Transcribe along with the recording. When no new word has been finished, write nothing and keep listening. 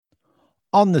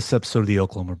On this episode of the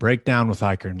Oklahoma Breakdown with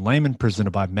Iker and Lehman,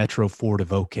 presented by Metro Ford of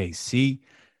OKC,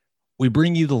 we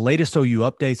bring you the latest OU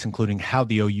updates, including how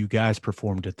the OU guys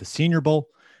performed at the Senior Bowl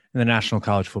and the National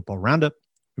College Football Roundup.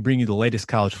 We bring you the latest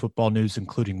college football news,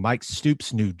 including Mike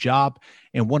Stoops' new job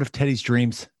and one of Teddy's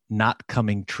dreams not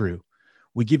coming true.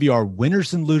 We give you our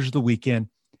winners and losers of the weekend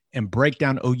and break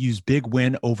down OU's big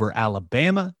win over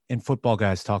Alabama and Football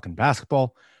Guys Talking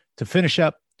Basketball. To finish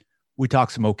up, we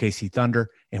talk some OKC Thunder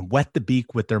and wet the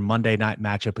beak with their Monday night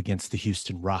matchup against the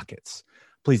Houston Rockets.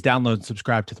 Please download and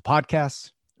subscribe to the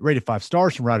podcast, rate it 5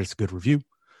 stars, and write us a good review.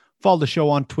 Follow the show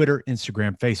on Twitter,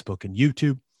 Instagram, Facebook, and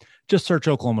YouTube. Just search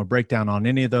Oklahoma Breakdown on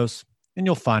any of those, and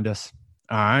you'll find us.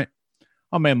 All right.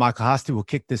 Oh, man, Michael Hosty will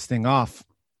kick this thing off.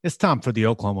 It's time for the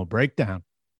Oklahoma Breakdown.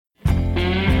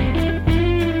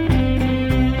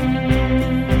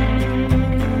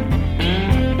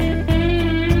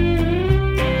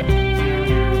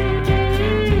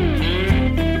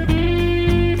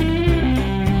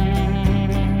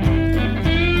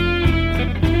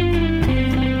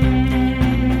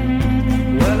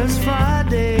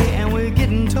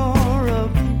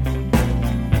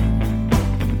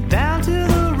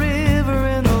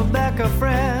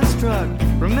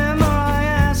 Remember I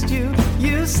asked you,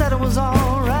 you said it was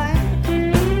all right.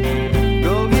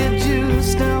 Go get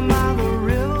juice down by the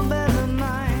riverbed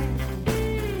tonight.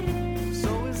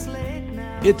 So it's late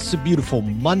now. It's a beautiful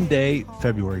Monday,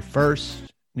 February 1st. And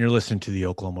you're listening to the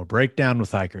Oklahoma Breakdown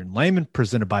with Iker and Lehman,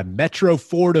 presented by Metro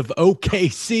Ford of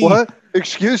OKC. What?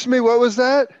 Excuse me, what was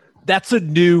that? That's a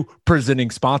new presenting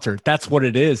sponsor. That's what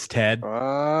it is, Ted.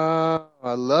 I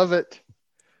love it.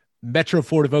 Metro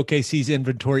Ford of OKC's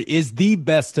inventory is the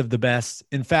best of the best.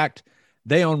 In fact,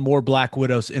 they own more Black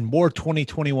Widows and more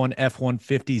 2021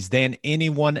 F-150s than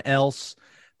anyone else.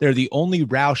 They're the only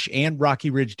Roush and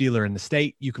Rocky Ridge dealer in the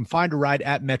state. You can find a ride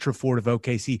at Metro Ford of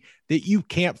OKC that you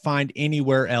can't find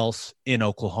anywhere else in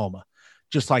Oklahoma.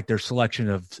 Just like their selection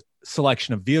of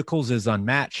vehicles is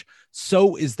unmatched,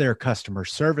 so is their customer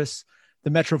service. The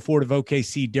Metro Ford of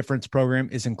OKC Difference Program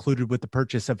is included with the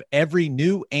purchase of every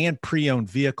new and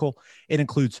pre-owned vehicle. It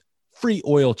includes free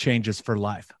oil changes for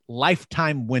life,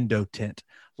 lifetime window tint,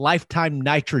 lifetime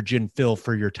nitrogen fill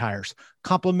for your tires,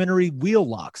 complimentary wheel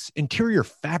locks, interior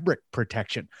fabric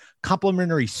protection,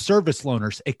 complimentary service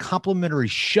loaners, a complimentary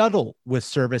shuttle with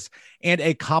service, and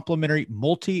a complimentary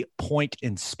multi-point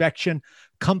inspection.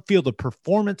 Come feel the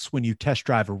performance when you test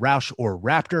drive a Roush or a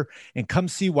Raptor, and come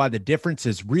see why the difference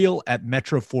is real at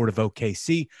Metro Ford of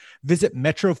OKC. Visit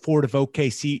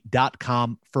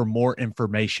metrofordofokc.com for more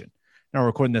information. Now, we're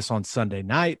recording this on Sunday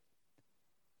night.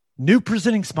 New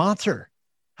presenting sponsor.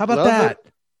 How about that?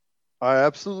 I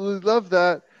absolutely love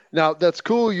that. Now, that's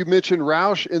cool. You mentioned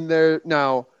Roush in there.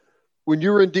 Now, when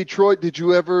you were in Detroit, did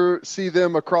you ever see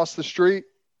them across the street?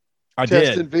 I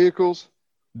testing did. Vehicles?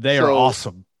 They are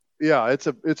awesome. Yeah, it's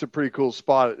a pretty cool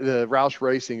spot. The Roush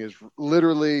Racing is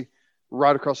literally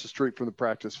right across the street from the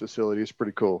practice facility. It's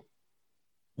pretty cool.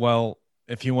 Well,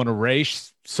 if you want to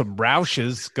race some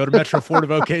Roushes, go to Metro Ford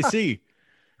of OKC.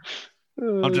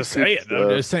 I'm just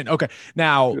saying. Okay.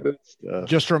 Now,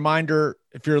 just a reminder,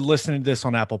 if you're listening to this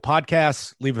on Apple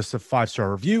Podcasts, leave us a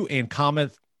 5-star review and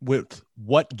comment with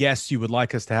what guests you would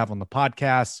like us to have on the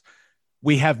podcast.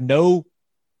 We have no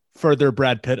further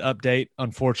Brad Pitt update,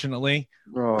 unfortunately.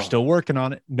 We're still working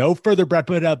on it. No further Brad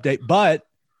Pitt update, but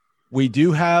we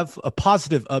do have a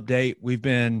positive update. We've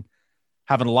been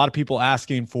having a lot of people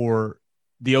asking for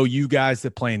the OU guys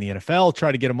that play in the NFL,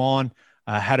 try to get them on.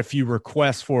 Had a few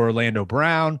requests for Orlando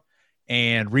Brown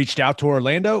and reached out to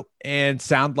Orlando, and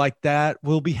sound like that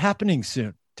will be happening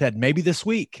soon. Ted, maybe this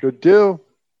week. Good deal.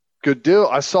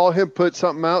 I saw him put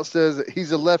something out, says that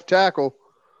he's a left tackle.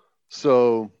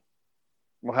 So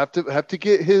we'll have to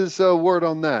get his word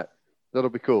on that. That'll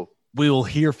be cool. We will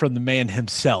hear from the man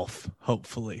himself,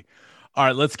 hopefully. All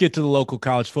right, let's get to the local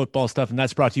college football stuff, and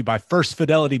that's brought to you by First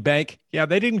Fidelity Bank. Yeah,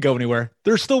 they didn't go anywhere.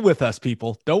 They're still with us,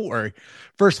 people. Don't worry.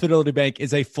 First Fidelity Bank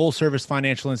is a full-service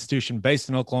financial institution based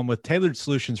in Oklahoma with tailored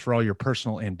solutions for all your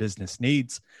personal and business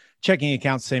needs. Checking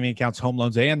accounts, saving accounts, home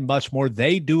loans, and much more.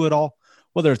 They do it all.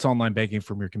 Whether it's online banking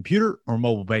from your computer or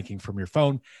mobile banking from your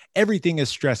phone, everything is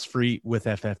stress-free with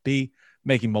FFB.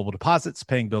 Making mobile deposits,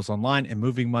 paying bills online, and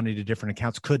moving money to different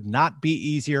accounts could not be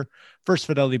easier. First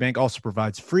Fidelity Bank also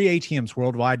provides free ATMs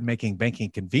worldwide, making banking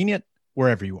convenient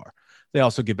wherever you are. They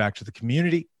also give back to the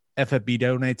community. FFB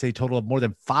donates a total of more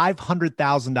than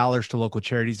 $500,000 to local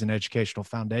charities and educational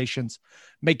foundations.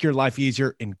 Make your life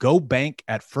easier and go bank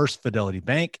at First Fidelity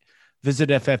Bank. Visit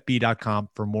ffb.com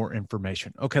for more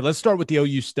information. Okay, let's start with the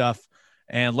OU stuff,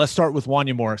 and let's start with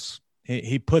Wanya Morris.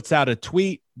 He puts out a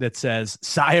tweet that says,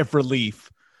 sigh of relief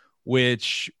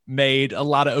which made a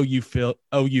lot of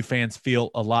OU fans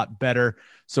feel a lot better.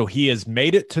 So he has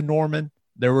made it to Norman.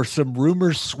 There were some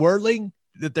rumors swirling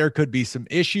that there could be some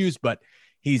issues, but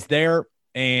he's there.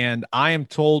 And I am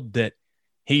told that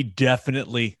he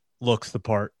definitely looks the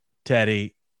part,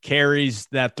 Teddy. Carries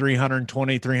that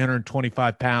 320,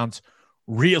 325 pounds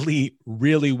really,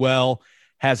 really well.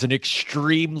 Has an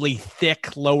extremely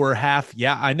thick lower half.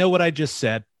 Yeah, I know what I just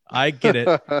said. I get it.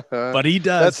 But he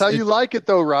does. That's how you like it,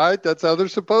 though, right? That's how they're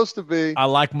supposed to be. I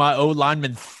like my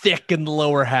O-lineman thick in the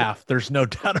lower half. There's no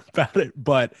doubt about it.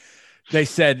 But they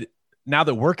said now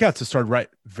that workouts have started, right,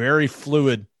 very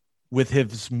fluid with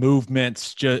his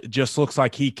movements. Just looks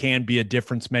like he can be a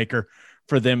difference maker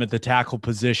for them at the tackle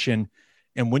position.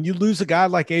 And when you lose a guy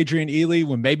like Adrian Ely,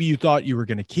 when maybe you thought you were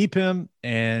going to keep him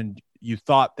and you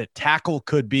thought that tackle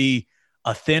could be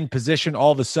a thin position,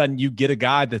 all of a sudden you get a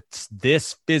guy that's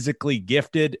this physically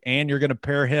gifted and you're going to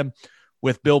pair him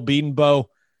with Bill Bedenbaugh.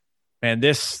 And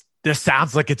this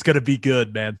sounds like it's going to be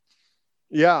good, man.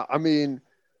 Yeah, I mean,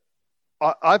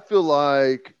 I feel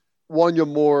like Wanya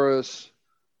Morris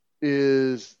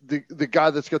is the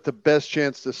guy that's got the best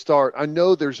chance to start. I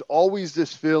know there's always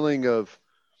this feeling of,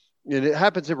 and it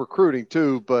happens in recruiting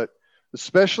too, but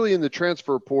especially in the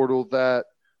transfer portal, that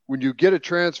when you get a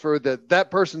transfer, that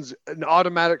person's an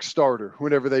automatic starter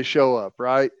whenever they show up,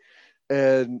 right?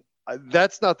 And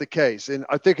that's not the case. And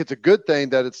I think it's a good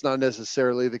thing that it's not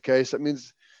necessarily the case. That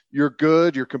means you're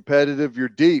good, you're competitive, you're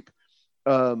deep.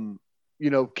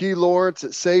 Key Lawrence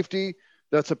at safety,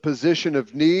 that's a position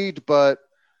of need, but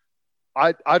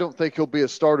I don't think he'll be a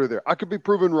starter there. I could be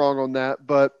proven wrong on that,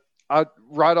 but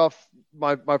right off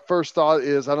my first thought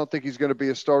is I don't think he's going to be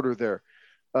a starter there.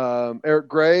 Eric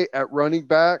Gray at running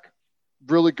back,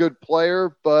 really good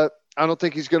player, but I don't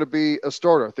think he's going to be a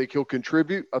starter. I think he'll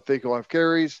contribute. I think he'll have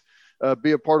carries,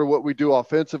 be a part of what we do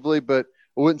offensively, but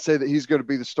I wouldn't say that he's going to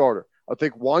be the starter. I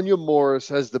think Wanya Morris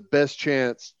has the best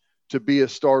chance to be a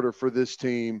starter for this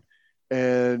team.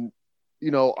 And,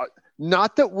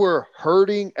 not that we're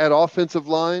hurting at offensive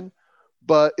line,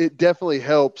 but it definitely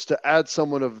helps to add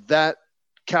someone of that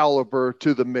caliber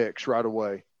to the mix right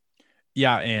away.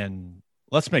 Yeah, and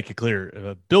let's make it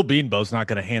clear, Bill Bedenbaugh's not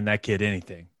going to hand that kid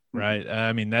anything, right?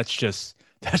 I mean, that's just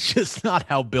not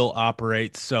how Bill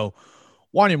operates. So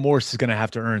Wanya Morris is going to have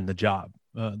to earn the job.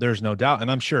 There's no doubt. And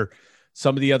I'm sure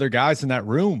some of the other guys in that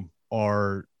room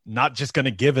are not just going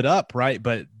to give it up, right?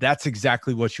 But that's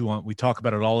exactly what you want. We talk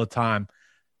about it all the time.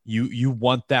 You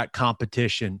want that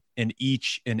competition in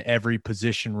each and every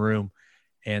position room,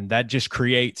 and that just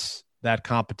creates that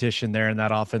competition there in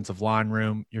that offensive line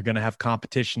room. You're going to have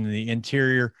competition in the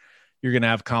interior. You're going to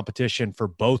have competition for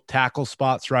both tackle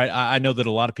spots, right? I know that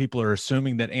a lot of people are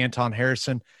assuming that Anton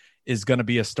Harrison is going to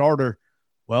be a starter.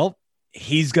 Well,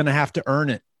 he's going to have to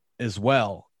earn it as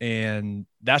well, and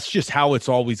that's just how it's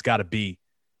always got to be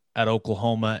at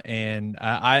Oklahoma. And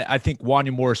I think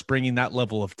Wanya Morris bringing that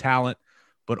level of talent,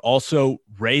 but also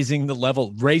raising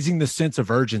the sense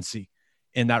of urgency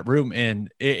in that room.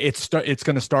 And it's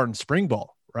going to start in spring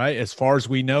ball, right? As far as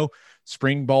we know,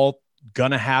 spring ball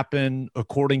going to happen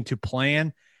according to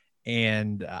plan.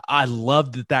 And I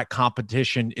love that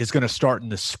competition is going to start in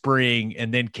the spring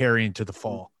and then carry into the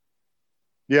fall.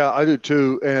 Yeah, I do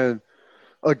too. And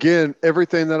again,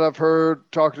 everything that I've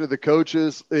heard talking to the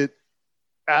coaches,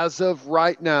 as of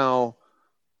right now,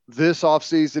 this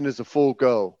offseason is a full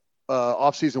go.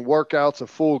 Offseason workouts, a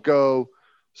full go.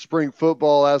 Spring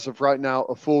football, as of right now,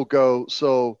 a full go.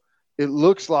 So it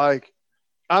looks like,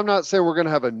 I'm not saying we're going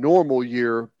to have a normal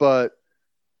year, but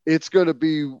we're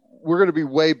going to be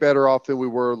way better off than we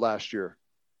were last year.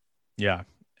 Yeah.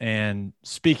 And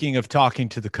speaking of talking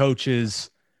to the coaches,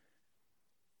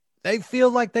 they feel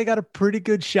like they got a pretty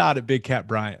good shot at Big Cat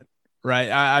Bryant, right?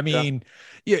 I mean,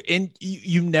 yeah, and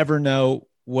you never know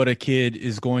what a kid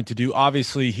is going to do.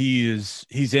 Obviously, he's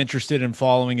interested in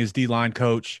following his D-line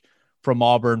coach from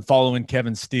Auburn, following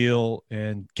Kevin Steele,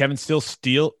 and Kevin Steele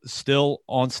still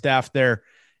on staff there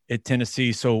at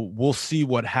Tennessee. So we'll see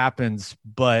what happens,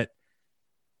 but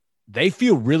they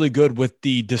feel really good with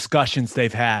the discussions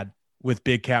they've had with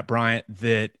Big Cat Bryant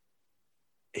that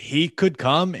he could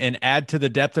come and add to the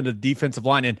depth of the defensive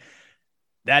line. And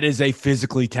that is a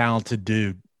physically talented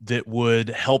dude that would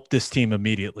help this team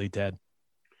immediately, Ted.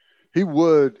 He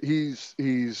would. He's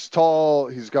tall.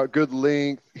 He's got good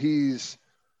length. He's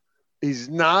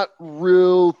not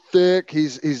real thick.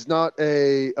 He's not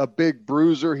a big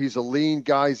bruiser. He's a lean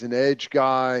guy. He's an edge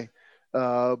guy.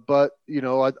 But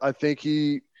I think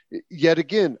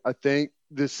I think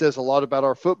this says a lot about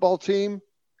our football team.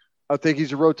 I think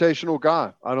he's a rotational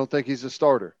guy. I don't think he's a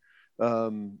starter.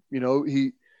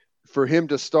 for him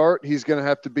to start, he's going to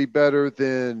have to be better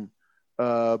than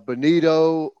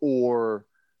Benito or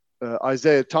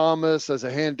Isaiah Thomas as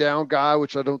a hand down guy,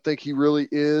 which I don't think he really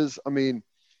is. I mean,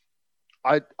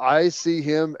 I see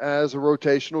him as a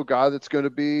rotational guy that's going to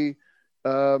be,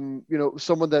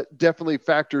 someone that definitely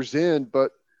factors in,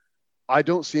 but I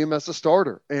don't see him as a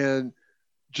starter. And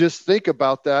just think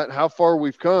about that, how far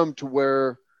we've come to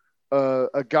where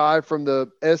a guy from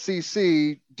the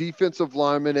SEC defensive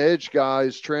lineman edge guy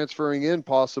is transferring in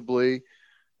possibly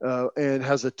and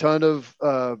has a ton of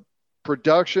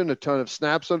production, a ton of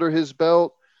snaps under his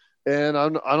belt. And I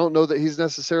don't know that he's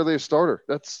necessarily a starter.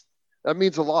 That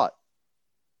means a lot.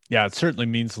 Yeah, it certainly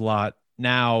means a lot.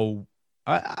 Now,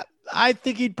 I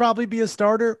think he'd probably be a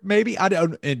starter. Maybe I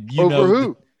don't. And over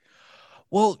who?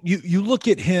 Well, you look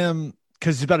at him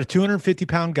because he's about a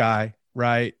 250-pound guy,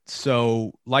 right?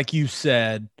 So, like you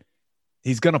said,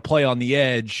 he's going to play on the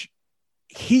edge.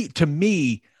 To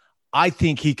me, I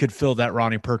think he could fill that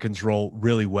Ronnie Perkins role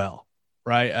really well,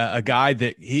 right? A guy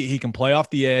that he can play off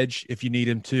the edge if you need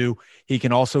him to. He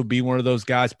can also be one of those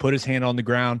guys, put his hand on the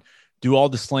ground, do all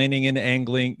the slanting and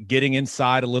angling, getting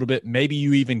inside a little bit. Maybe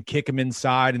you even kick him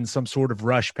inside in some sort of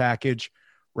rush package,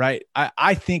 right?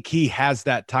 I think he has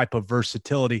that type of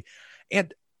versatility.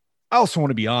 And I also want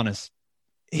to be honest.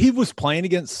 He was playing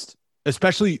against,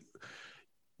 especially,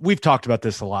 we've talked about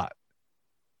this a lot,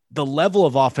 the level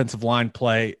of offensive line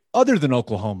play other than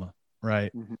Oklahoma,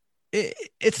 right? Mm-hmm.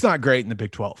 It's not great in the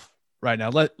Big 12 right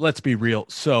now. Let's be real.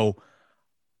 So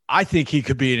I think he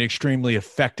could be an extremely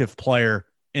effective player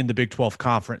in the Big 12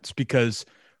 conference because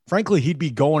frankly, he'd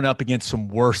be going up against some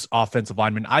worse offensive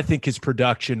linemen. I think his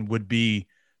production would be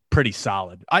pretty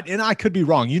solid. And I could be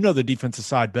wrong. You know the defensive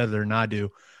side better than I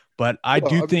do, but I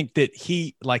think that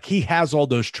he has all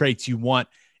those traits you want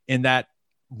in that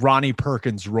Ronnie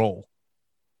Perkins role.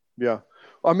 Yeah.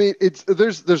 I mean,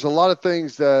 there's a lot of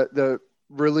things that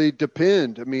really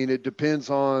depend. I mean, it depends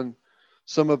on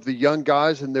some of the young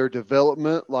guys and their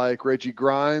development, like Reggie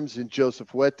Grimes and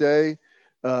Joseph Wette.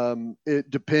 It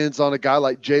depends on a guy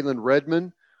like Jalen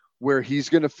Redmond, where he's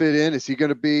going to fit in. Is he going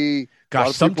to be?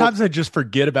 Gosh, sometimes I just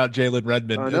forget about Jalen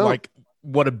Redmond and like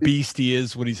what a beast he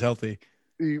is when he's healthy.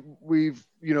 We've,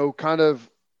 kind of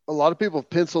a lot of people have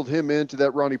penciled him into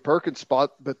that Ronnie Perkins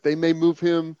spot, but they may move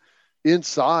him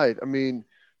inside. I mean,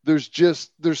 there's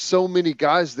so many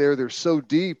guys there. They're so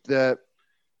deep that,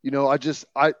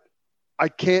 I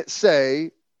can't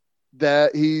say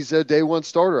that he's a day one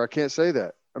starter. I can't say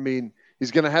that. I mean,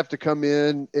 he's going to have to come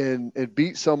in and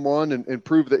beat someone and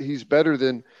prove that he's better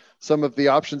than some of the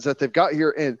options that they've got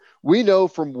here. And we know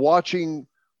from watching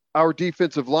our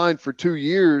defensive line for 2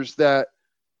 years that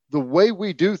the way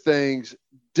we do things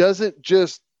doesn't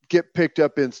just get picked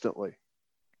up instantly.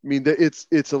 I mean,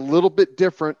 it's a little bit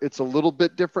different. It's a little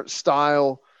bit different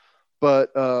style, but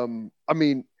I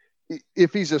mean,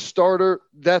 if he's a starter,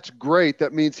 that's great.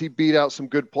 That means he beat out some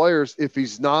good players. If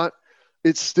he's not,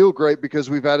 it's still great because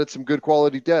we've added some good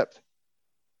quality depth.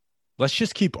 Let's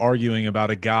just keep arguing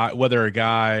about whether a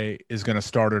guy is going to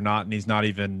start or not, and he's not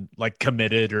even like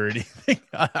committed or anything.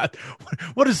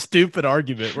 What a stupid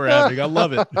argument we're having. I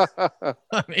love it.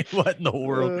 I mean, what in the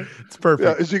world? It's perfect.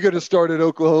 Yeah, is he going to start at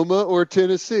Oklahoma or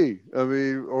Tennessee? I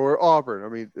mean, or Auburn? I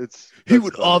mean, he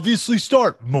would obviously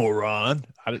start, moron.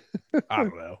 I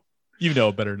don't know. You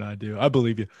know better than I do. I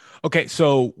believe you. Okay,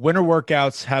 so winter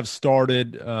workouts have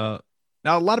started. Now,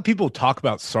 a lot of people talk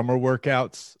about summer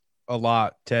workouts a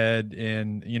lot, Ted,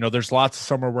 and there's lots of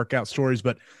summer workout stories,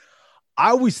 but I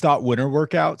always thought winter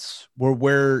workouts were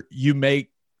where you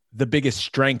make the biggest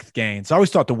strength gains. I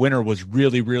always thought the winter was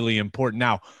really, really important.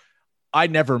 Now, I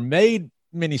never made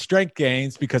many strength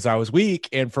gains because I was weak,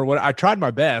 and for what I tried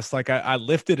my best, like I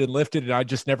lifted and I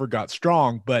just never got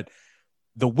strong. But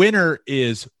the winter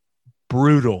is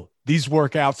brutal. These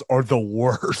workouts are the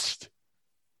worst.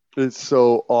 It's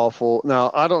so awful. Now,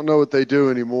 I don't know what they do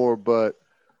anymore, but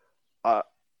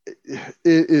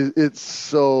it's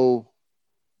so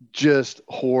just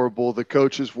horrible. The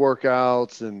coaches'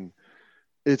 workouts, and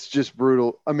it's just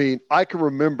brutal. I mean, I can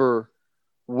remember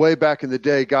way back in the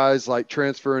day, guys like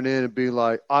transferring in and being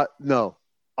like, no,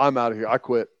 I'm out of here. I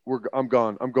quit. I'm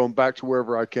gone. I'm going back to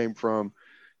wherever I came from.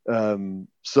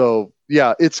 So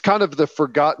yeah, it's kind of the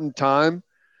forgotten time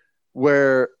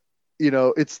where,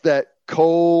 it's that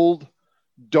cold,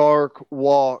 dark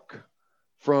walk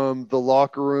from the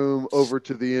locker room over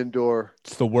to the indoor.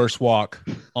 It's the worst walk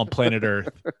on planet Earth.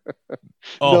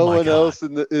 No one else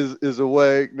is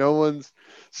awake. No one's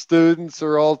students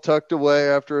are all tucked away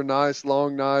after a nice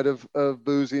long night of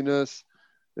booziness.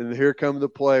 And here come the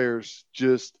players,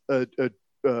 just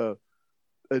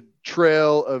a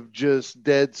trail of just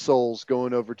dead souls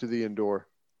going over to the indoor.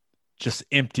 Just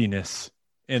emptiness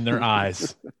in their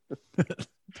eyes.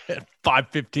 At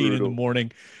 5:15 in the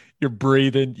morning, you're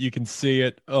breathing. You can see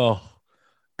it. Oh,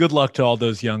 good luck to all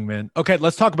those young men. Okay,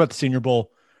 let's talk about the Senior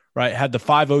Bowl, right? Had the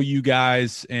 5 OU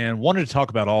guys and wanted to talk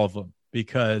about all of them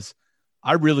because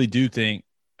I really do think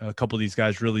a couple of these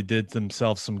guys really did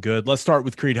themselves some good. Let's start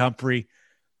with Creed Humphrey.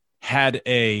 Had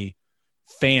a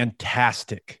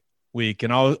fantastic week.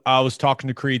 And I was talking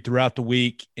to Creed throughout the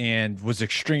week and was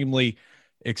extremely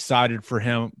excited for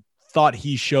him. Thought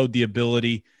he showed the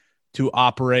ability to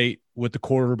operate with the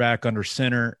quarterback under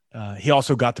center. He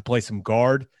also got to play some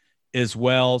guard as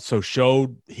well, so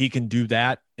showed he can do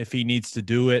that if he needs to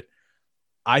do it.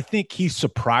 I think he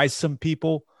surprised some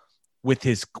people with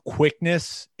his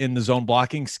quickness in the zone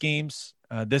blocking schemes.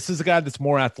 This is a guy that's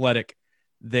more athletic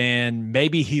than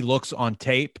maybe he looks on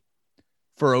tape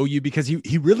for OU because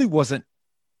he really wasn't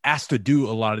asked to do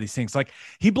a lot of these things. Like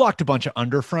he blocked a bunch of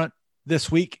underfront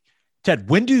this week. Ted,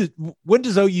 when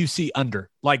does OU see under?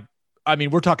 Like, I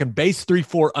mean, we're talking base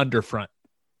 3-4 underfront.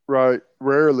 Right.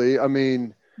 Rarely. I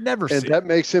mean, never. And that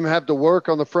makes him have to work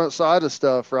on the front side of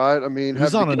stuff, right? I mean,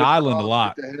 he's on an island a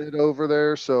lot. The head over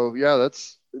there. So yeah,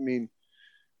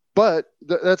 but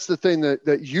that's the thing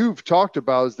that you've talked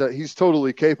about is that he's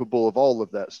totally capable of all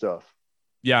of that stuff.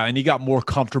 Yeah. And he got more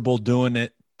comfortable doing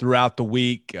it throughout the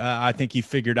week. I think he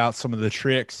figured out some of the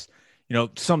tricks,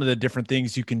 some of the different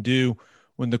things you can do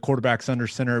when the quarterback's under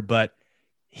center, but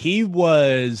he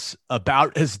was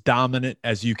about as dominant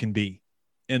as you can be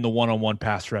in the one-on-one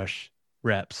pass rush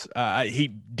reps. He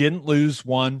didn't lose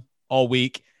one all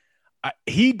week.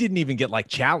 He didn't even get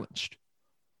challenged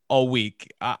all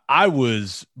week. I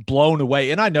was blown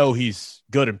away, and I know he's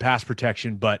good in pass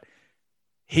protection, but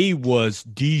he was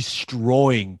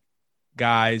destroying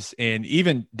guys. And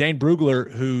even Dane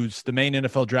Brugler, who's the main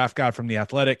NFL draft guy from The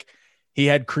Athletic, he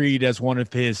had Creed as one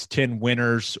of his 10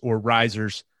 winners or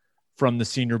risers from the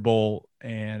Senior Bowl.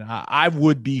 And I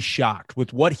would be shocked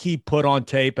with what he put on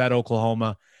tape at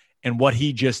Oklahoma and what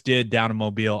he just did down in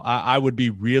Mobile. I would be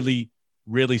really,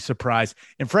 really surprised.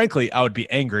 And frankly, I would be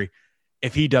angry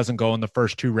if he doesn't go in the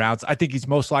first 2 rounds. I think he's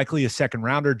most likely a second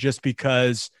rounder just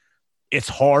because it's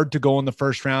hard to go in the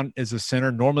first round as a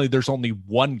center. Normally there's only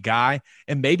one guy,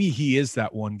 and maybe he is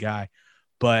that one guy,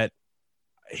 but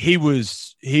he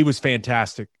was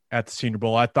fantastic at the Senior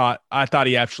Bowl. I thought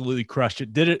he absolutely crushed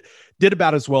it. Did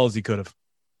about as well as he could have.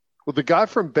 Well, the guy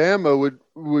from Bama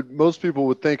would most people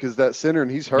would think is that center,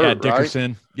 and he's hurt. Yeah,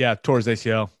 Dickerson. Right? Yeah, tore his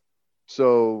ACL.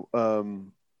 So,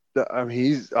 I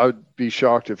mean, I would be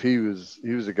shocked if he was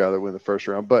a guy that went in the first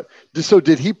round. But so,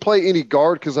 did he play any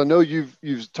guard? Because I know you've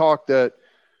talked that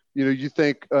you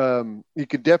think he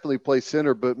could definitely play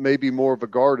center, but maybe more of a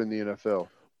guard in the NFL.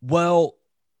 Well,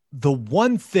 the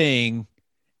one thing,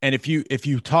 and if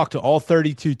you talk to all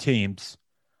 32 teams,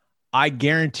 I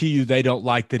guarantee you they don't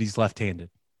like that he's left-handed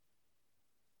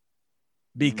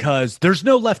because there's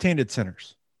no left-handed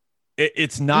centers.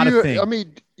 It's not a thing. I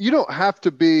mean, you don't have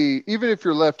to be, even if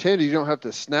you're left-handed, you don't have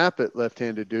to snap it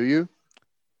left-handed, do you?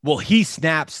 Well, he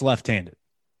snaps left-handed.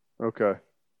 Okay.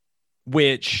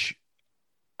 Which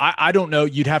I don't know.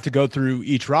 You'd have to go through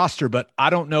each roster, but I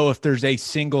don't know if there's a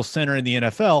single center in the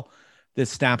NFL that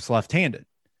snaps left-handed.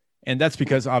 And that's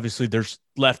because obviously there's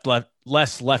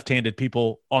less left-handed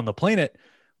people on the planet,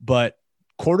 but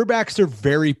quarterbacks are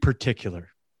very particular.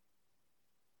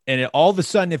 And all of a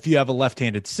sudden, if you have a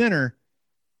left-handed center,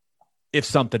 if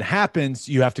something happens,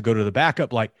 you have to go to the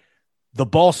backup. Like the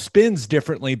ball spins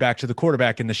differently back to the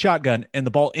quarterback in the shotgun, and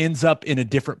the ball ends up in a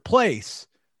different place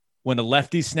when a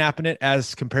lefty's snapping it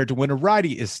as compared to when a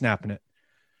righty is snapping it.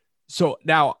 So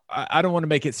now I don't want to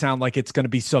make it sound like it's going to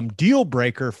be some deal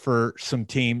breaker for some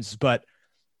teams, but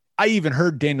I even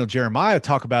heard Daniel Jeremiah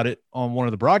talk about it on one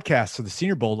of the broadcasts of the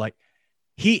Senior Bowl. Like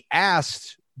he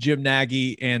asked Jim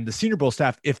Nagy and the Senior Bowl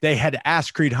staff if they had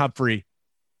asked Creed Humphrey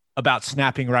about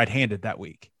snapping right-handed that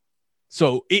week.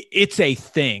 So it's a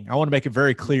thing. I want to make it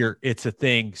very clear. It's a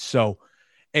thing. So,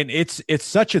 and it's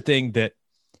such a thing that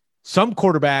some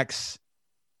quarterbacks,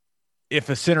 if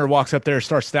a center walks up there and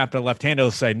starts snapping a left-handed,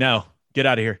 they'll say, no, get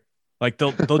out of here. Like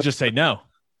they'll just say no.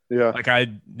 Yeah. Like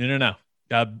no.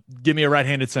 Give me a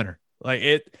right-handed center. Like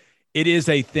it is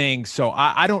a thing. So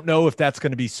I don't know if that's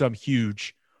going to be some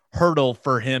huge hurdle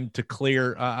for him to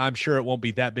clear. I'm sure it won't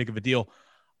be that big of a deal.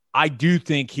 I do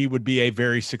think he would be a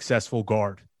very successful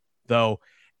guard though.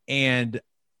 And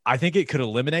I think it could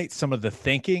eliminate some of the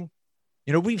thinking.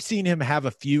 We've seen him have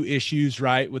a few issues,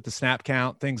 right, with the snap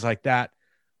count, things like that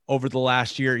over the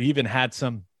last year. He even had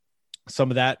some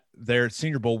of that there at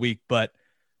Senior Bowl week, but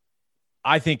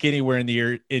I think anywhere in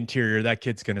the interior, that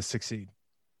kid's going to succeed.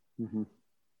 Mm-hmm.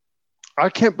 I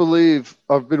can't believe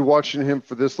I've been watching him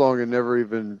for this long and never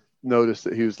even noticed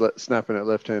that he was snapping it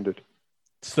left-handed.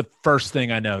 It's the first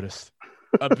thing I noticed.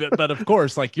 But of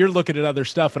course, like you're looking at other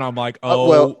stuff and I'm like, oh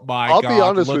well, my I'll God, be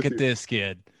honest look with at you. this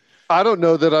kid. I don't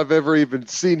know that I've ever even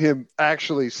seen him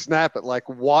actually snap it, like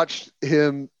watched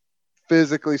him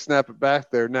physically snap it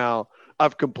back there. Now,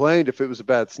 I've complained if it was a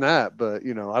bad snap, but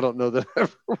I don't know that I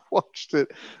ever watched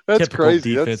it. That's Typical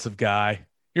crazy. defensive guy.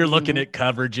 You're looking Mhm. at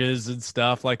coverages and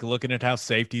stuff, like looking at how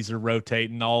safeties are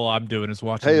rotating. All I'm doing is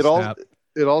watching Hey, the snap.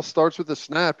 it all starts with a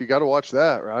snap. You got to watch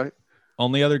that, right?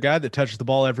 Only other guy that touches the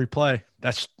ball every play.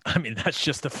 That's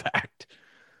just a fact.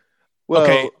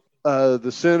 Okay. Well,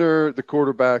 the center, the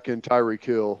quarterback, and Tyreek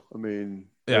Hill. I mean,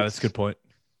 Yeah, that's a good point.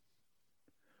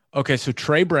 Okay, so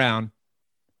Trey Brown,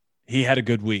 he had a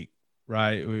good week,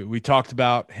 right? We talked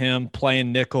about him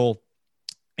playing nickel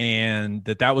and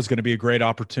that was going to be a great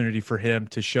opportunity for him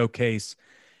to showcase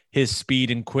his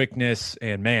speed and quickness.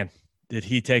 And man, did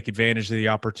he take advantage of the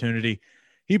opportunity.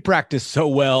 He practiced so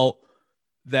well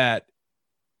that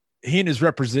he and his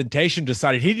representation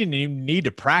decided he didn't even need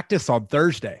to practice on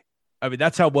Thursday. I mean,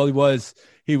 that's how well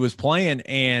he was playing.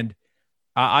 And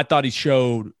I thought he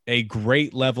showed a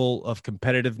great level of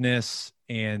competitiveness,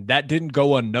 and that didn't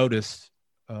go unnoticed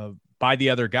by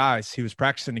the other guys he was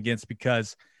practicing against,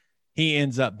 because he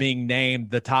ends up being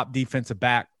named the top defensive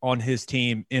back on his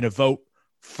team in a vote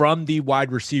from the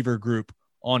wide receiver group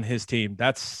on his team.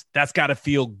 That's got to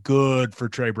feel good for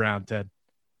Trey Brown, Ted.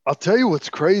 I'll tell you what's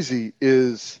crazy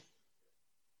is,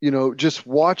 just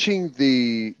watching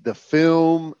the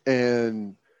film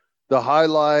and the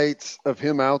highlights of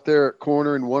him out there at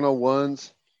corner in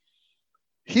 101s,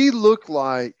 he looked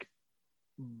like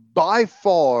by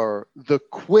far the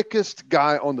quickest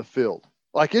guy on the field.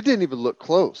 Like, it didn't even look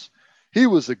close. He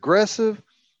was aggressive.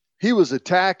 He was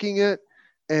attacking it.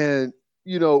 And,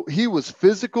 he was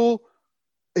physical.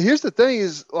 Here's the thing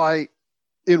is, like,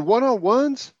 in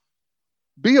one-on-ones,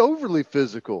 be overly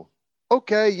physical.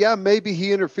 Okay, yeah, maybe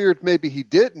he interfered, maybe he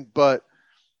didn't, but,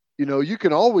 you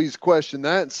can always question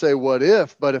that and say, what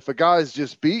if? But if a guy's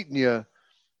just beating you,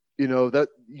 that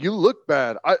you look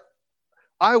bad.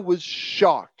 I was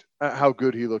shocked at how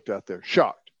good he looked out there.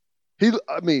 Shocked.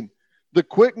 The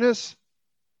quickness,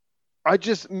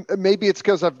 maybe it's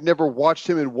because I've never watched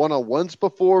him in one-on-ones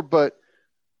before, but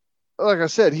like I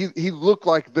said, he looked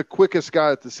like the quickest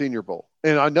guy at the Senior Bowl.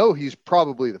 And I know he's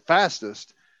probably the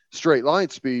fastest straight line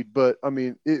speed, but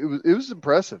it was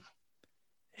impressive.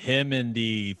 Him and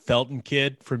the Felton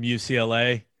kid from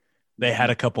UCLA, they had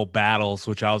a couple battles,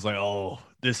 which I was like, oh,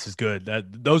 this is good.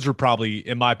 Those were probably,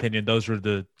 in my opinion, those were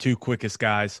the two quickest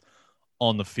guys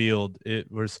on the field.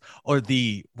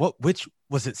 Which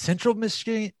was it, Central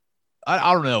Michigan?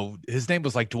 I don't know. His name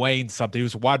was like Dwayne something. He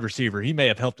was a wide receiver. He may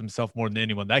have helped himself more than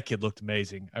anyone. That kid looked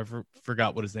amazing. I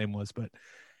forgot what his name was, but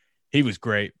he was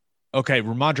great. Okay,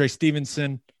 Ramondre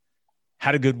Stevenson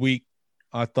had a good week.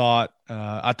 I thought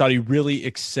he really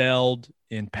excelled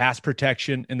in pass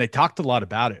protection, and they talked a lot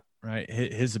about it, right?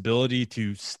 His ability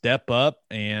to step up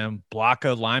and block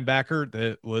a linebacker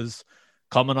that was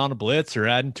coming on a blitz or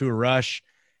adding to a rush.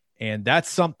 And that's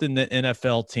something that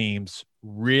NFL teams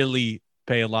really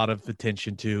pay a lot of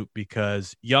attention to,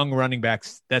 because young running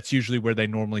backs, that's usually where they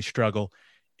normally struggle,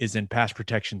 is in pass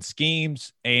protection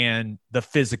schemes and the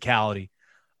physicality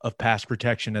of pass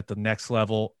protection at the next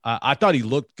level. I thought he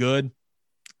looked good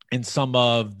in some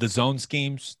of the zone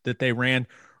schemes that they ran.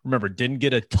 Remember, didn't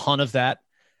get a ton of that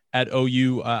at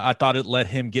OU. I thought it let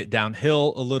him get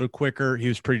downhill a little quicker. He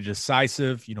was pretty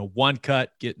decisive, one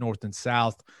cut, get north and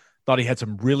south. Thought he had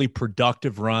some really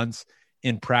productive runs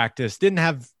in practice. Didn't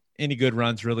have any good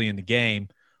runs really in the game,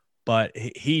 but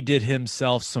he did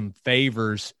himself some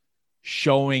favors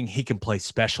showing he can play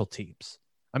special teams.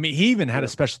 I mean, he even had a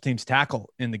special teams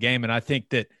tackle in the game. And I think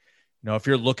that, if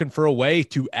you're looking for a way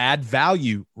to add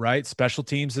value, right, special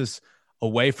teams is a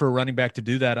way for a running back to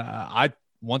do that. I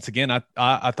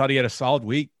thought he had a solid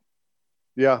week.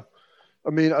 Yeah.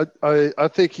 I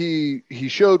think he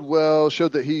showed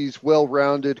that he's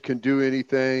well-rounded, can do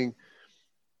anything.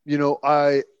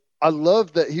 I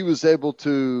love that he was able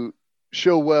to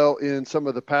show well in some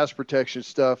of the pass protection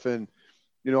stuff. And,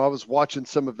 I was watching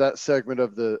some of that segment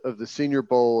of the Senior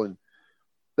Bowl, and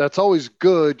that's always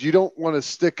good. You don't want to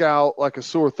stick out like a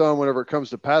sore thumb whenever it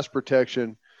comes to pass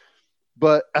protection.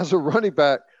 But as a running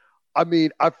back,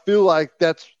 I feel like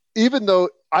that's, even though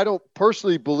I don't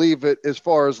personally believe it as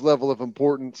far as level of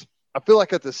importance, I feel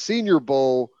like at the Senior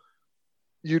Bowl,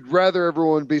 you'd rather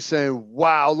everyone be saying,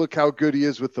 wow, look how good he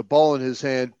is with the ball in his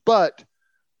hand. But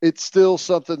it's still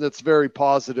something that's very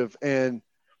positive. And,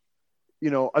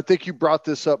 I think you brought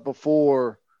this up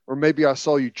before, or maybe I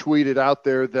saw you tweet it out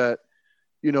there that,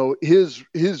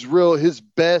 his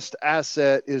best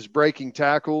asset is breaking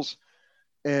tackles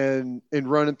and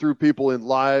running through people in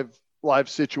live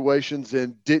situations,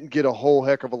 and didn't get a whole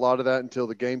heck of a lot of that until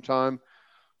the game time.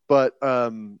 But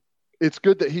it's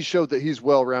good that he showed that he's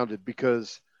well-rounded,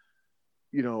 because,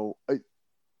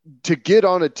 to get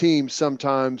on a team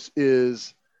sometimes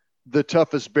is the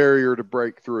toughest barrier to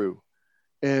break through.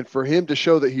 And for him to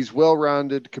show that he's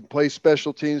well-rounded, can play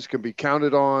special teams, can be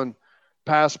counted on,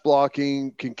 pass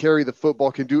blocking, can carry the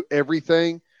football, can do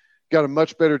everything, got a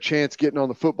much better chance getting on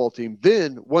the football team.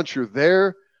 Then once you're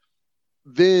there,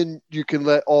 then you can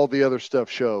let all the other stuff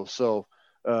show. So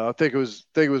I think it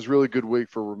was really good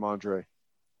week for Ramondre.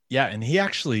 Yeah, and he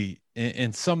actually,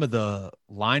 in some of the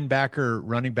linebacker,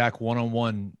 running back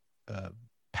one-on-one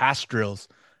pass drills,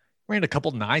 ran a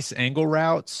couple nice angle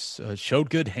routes, showed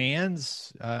good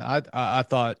hands. I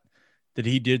thought that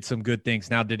he did some good things.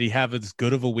 Now, did he have as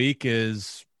good of a week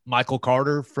as Michael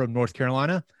Carter from North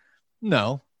Carolina?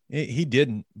 No, he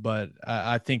didn't, but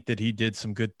I think that he did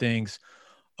some good things.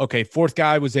 Okay, fourth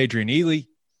guy was Adrian Ely.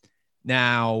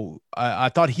 Now, I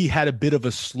thought he had a bit of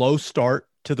a slow start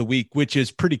to the week, which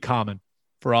is pretty common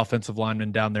for offensive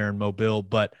linemen down there in Mobile,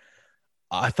 but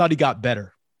I thought he got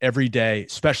better every day,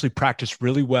 especially practiced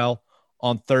really well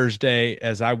on Thursday.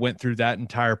 As I went through that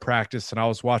entire practice and I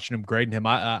was watching him, grading him,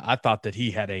 I thought that he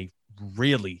had a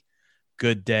really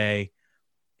good day.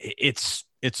 It's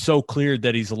so clear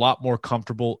that he's a lot more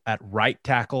comfortable at right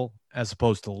tackle as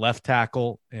opposed to left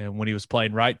tackle. And when he was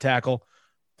playing right tackle,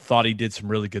 thought he did some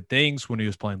really good things. When he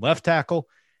was playing left tackle,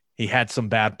 he had some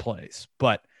bad plays,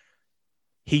 but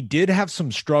he did have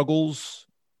some struggles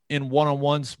in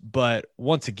one-on-ones. But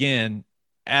once again,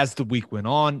 as the week went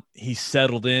on, he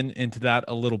settled into that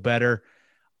a little better.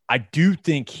 I do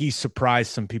think he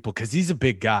surprised some people because he's a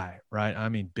big guy, right? I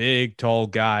mean, big, tall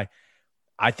guy.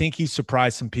 I think he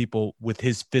surprised some people with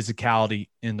his physicality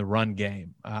in the run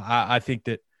game. I think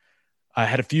that I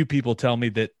had a few people tell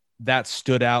me that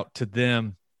stood out to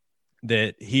them,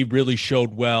 that he really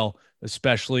showed well,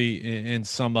 especially in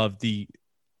some of the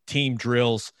team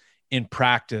drills in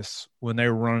practice when they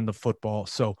were running the football.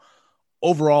 So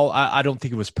overall, I don't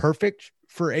think it was perfect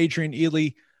for Adrian Ely,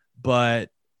 but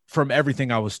from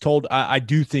everything I was told, I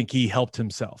do think he helped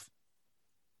himself.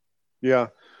 Yeah.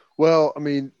 Well, I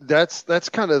mean, that's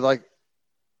kind of like,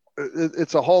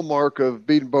 it's a hallmark of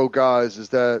beating both guys, is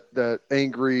that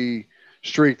angry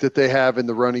streak that they have in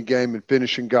the running game and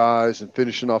finishing guys and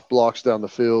finishing off blocks down the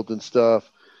field and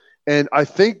stuff. And I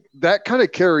think that kind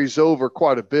of carries over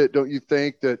quite a bit. Don't you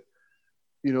think that,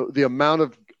 the amount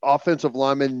of offensive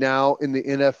linemen now in the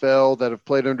NFL that have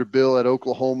played under Bill at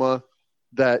Oklahoma,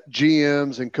 that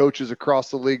GMs and coaches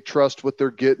across the league trust what they're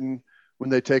getting when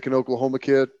they take an Oklahoma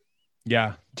kid?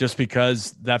 Yeah, just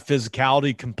because that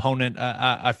physicality component,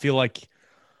 I feel like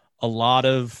a lot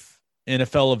of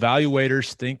NFL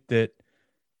evaluators think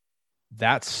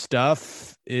that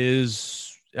stuff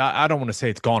is, I don't want to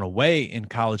say it's gone away in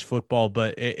college football,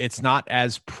 but it's not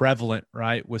as prevalent,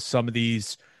 right, with some of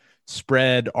these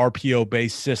spread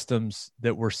RPO-based systems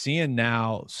that we're seeing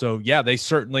now. So, yeah, they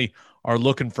certainly are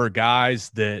looking for guys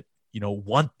that,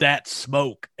 want that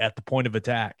smoke at the point of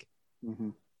attack. Mm-hmm.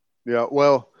 Yeah,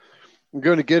 well, I'm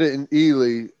going to get it in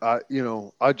Ely.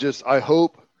 I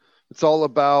hope it's all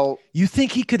about. You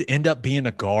think he could end up being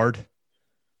a guard?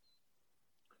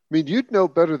 I mean, you'd know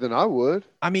better than I would.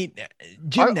 I mean,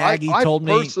 Jim Nagy told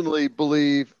me. I personally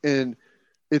believe in,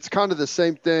 it's kind of the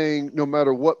same thing no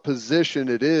matter what position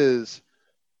it is,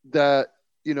 that,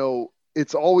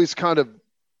 it's always kind of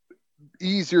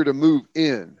easier to move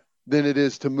in than it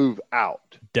is to move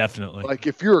out. Definitely. Like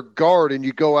if you're a guard and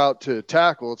you go out to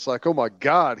tackle, it's like, oh my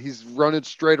God, he's running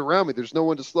straight around me. There's no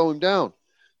one to slow him down.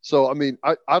 So, I mean,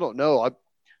 I don't know.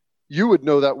 You would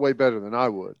know that way better than I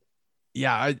would.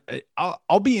 Yeah,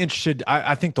 I'll be interested.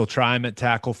 I think they'll try him at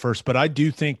tackle first, but I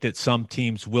do think that some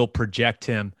teams will project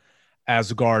him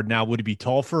as a guard. Now, would he be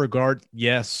tall for a guard?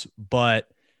 Yes, but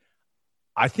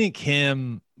I think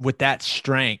him with that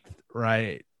strength,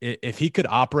 right, if he could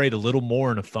operate a little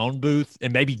more in a phone booth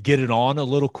and maybe get it on a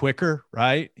little quicker,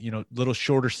 right, little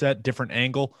shorter set, different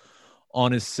angle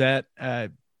on his set, I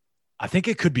think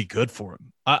it could be good for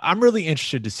him. I'm really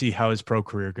interested to see how his pro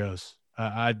career goes.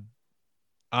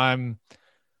 I'm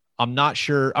not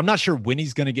sure. I'm not sure when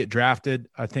he's going to get drafted.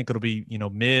 I think it'll be,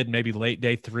 mid, maybe late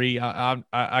day 3.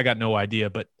 I got no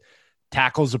idea, but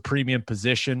tackle's a premium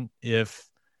position. If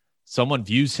someone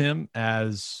views him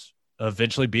as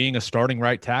eventually being a starting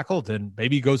right tackle, then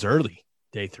maybe he goes early.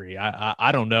 day three.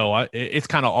 I don't know. It's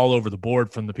kind of all over the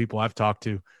board from the people I've talked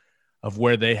to of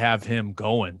where they have him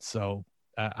going. So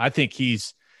I think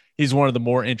he's one of the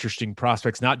more interesting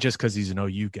prospects, not just because he's an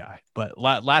OU guy, but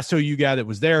last OU guy that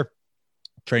was there,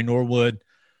 Trey Norwood,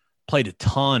 played a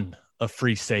ton of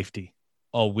free safety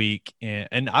all week.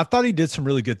 And I thought he did some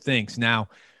really good things. Now,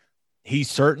 he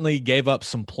certainly gave up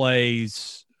some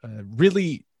plays,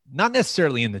 really not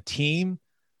necessarily in the team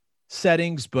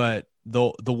settings, but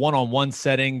the one-on-one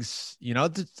settings,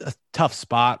 it's a tough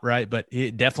spot, right? But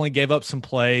he definitely gave up some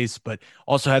plays, but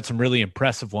also had some really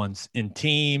impressive ones in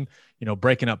team,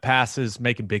 breaking up passes,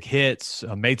 making big hits,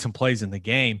 made some plays in the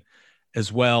game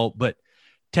as well. But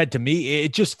Ted, to me,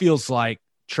 it just feels like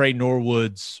Trey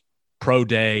Norwood's pro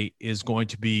day is going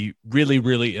to be really,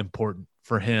 really important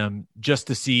for him just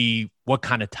to see what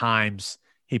kind of times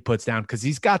he puts down, because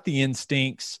he's got the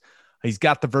instincts. He's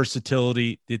got the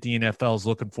versatility that the NFL is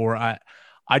looking for. I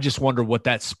just wonder what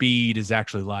that speed is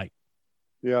actually like.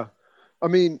 Yeah. I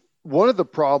mean, one of the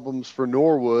problems for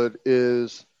Norwood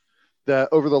is that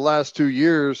over the last 2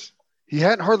 years, he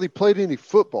hadn't hardly played any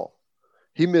football.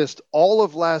 He missed all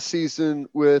of last season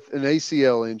with an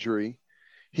ACL injury.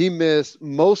 He missed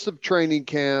most of training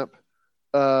camp.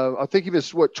 I think he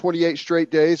missed 28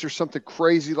 straight days or something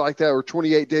crazy like that, or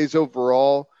 28 days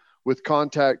overall with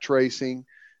contact tracing.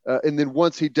 And then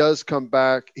once he does come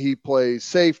back, he plays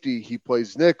safety, he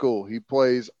plays nickel, he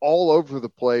plays all over the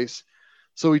place.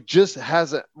 So he just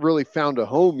hasn't really found a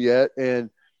home yet. And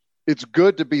it's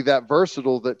good to be that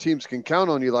versatile that teams can count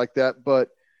on you like that, but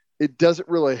it doesn't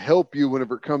really help you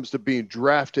whenever it comes to being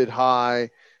drafted high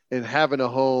and having a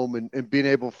home and being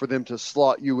able for them to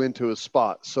slot you into a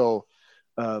spot. So,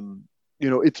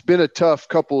 it's been a tough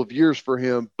couple of years for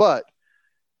him, but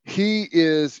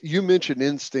you mentioned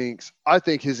instincts. I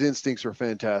think his instincts are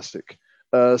fantastic.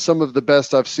 Some of the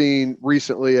best I've seen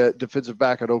recently at defensive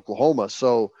back at Oklahoma.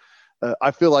 So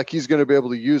I feel like he's going to be able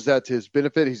to use that to his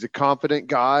benefit. He's a confident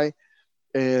guy.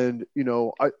 And,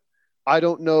 I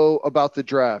don't know about the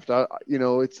draft.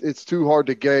 It's too hard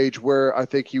to gauge where I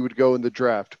think he would go in the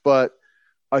draft, but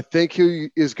I think he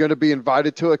is going to be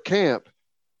invited to a camp.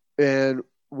 And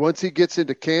once he gets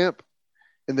into camp,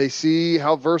 and they see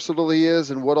how versatile he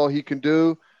is and what all he can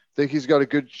do, I think he's got a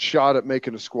good shot at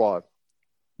making a squad.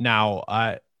 Now,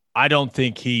 I don't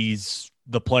think he's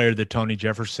the player that Tony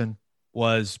Jefferson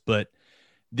was, but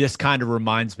this kind of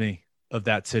reminds me of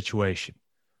that situation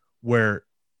where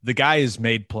the guy has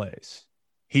made plays.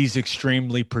 He's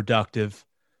extremely productive.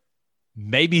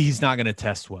 Maybe he's not going to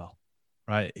test well,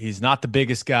 right? He's not the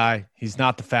biggest guy. He's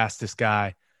not the fastest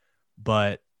guy,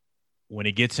 but when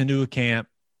he gets into a camp,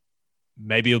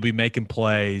 maybe he'll be making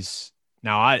plays.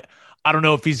 Now, I don't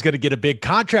know if he's going to get a big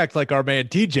contract like our man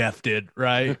T-Jeff did,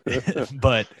 right?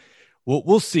 But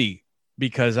we'll see,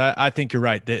 because I think you're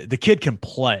right. The kid can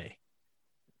play.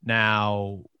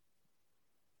 Now,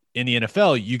 in the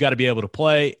NFL, you got to be able to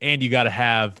play, and you got to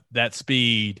have that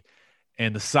speed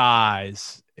and the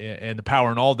size and the power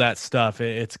and all that stuff.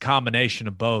 It's a combination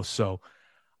of both. So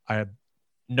I have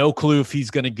no clue if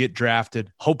he's going to get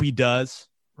drafted. Hope he does.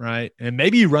 Right. And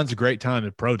maybe he runs a great time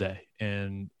at pro day,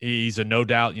 and he's a no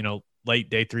doubt, late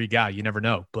day three guy. You never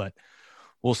know, but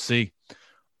we'll see.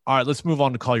 All right, let's move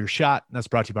on to Call Your Shot. And that's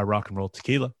brought to you by Rock and Roll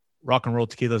Tequila. Rock and Roll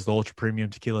Tequila is the ultra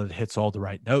premium tequila that hits all the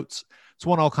right notes. It's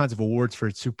won all kinds of awards for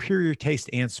its superior taste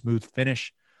and smooth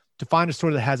finish. To find a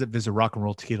store that has it, visit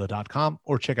rockandrolltequila.com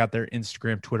or check out their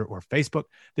Instagram, Twitter, or Facebook.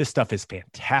 This stuff is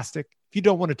fantastic. If you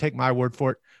don't want to take my word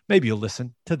for it, maybe you'll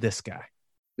listen to this guy.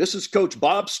 This is Coach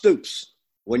Bob Stoops.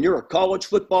 When you're a college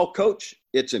football coach,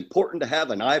 it's important to have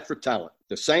an eye for talent.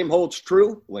 The same holds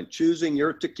true when choosing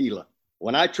your tequila.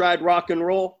 When I tried Rock and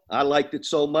Roll, I liked it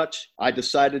so much, I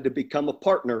decided to become a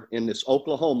partner in this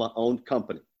Oklahoma-owned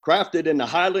company. Crafted in the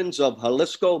highlands of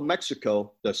Jalisco,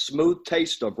 Mexico, the smooth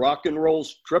taste of Rock and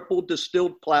Roll's triple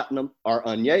distilled platinum, or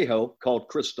añejo, called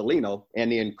Cristalino,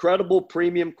 and the incredible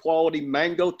premium quality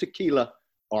mango tequila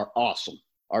are awesome.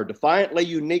 Our defiantly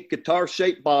unique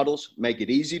guitar-shaped bottles make it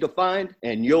easy to find,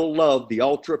 and you'll love the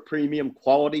ultra-premium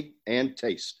quality and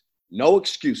taste. No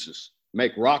excuses.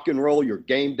 Make Rock and Roll your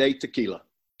game day tequila.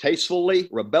 Tastefully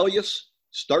rebellious,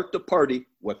 start the party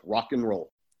with Rock and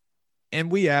Roll. And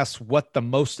we asked what the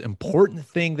most important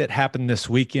thing that happened this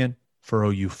weekend for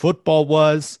OU football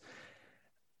was.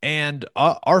 And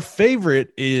our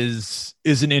favorite is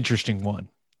an interesting one.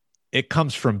 It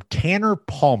comes from Tanner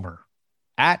Palmer,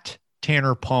 at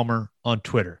Tanner Palmer on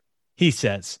Twitter. He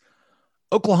says,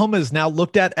 Oklahoma is now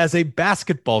looked at as a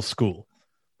basketball school,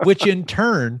 which in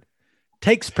turn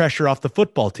takes pressure off the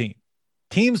football team.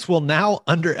 Teams will now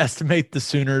underestimate the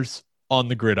Sooners on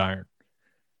the gridiron.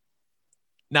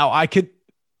 Now,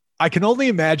 I can only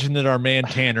imagine that our man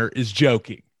Tanner is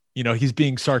joking. He's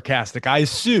being sarcastic. I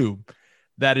assume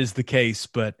that is the case,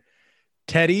 but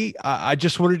Teddy, I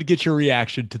just wanted to get your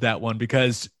reaction to that one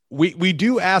because we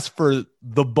do ask for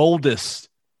the boldest,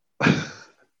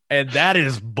 and that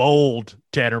is bold,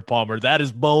 Tanner Palmer. That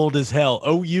is bold as hell.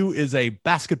 OU is a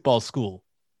basketball school.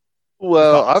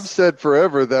 Well, I've said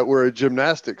forever that we're a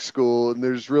gymnastics school, and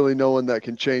there's really no one that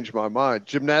can change my mind.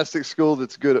 Gymnastics school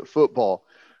that's good at football.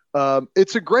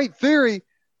 It's a great theory.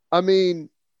 I mean,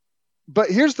 but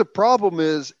here's the problem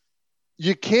is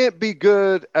you can't be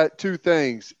good at two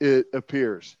things, it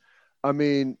appears. I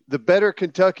mean, the better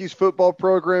Kentucky's football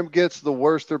program gets, the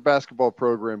worse their basketball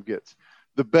program gets.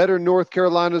 The better North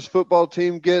Carolina's football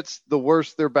team gets, the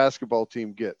worse their basketball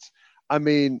team gets. I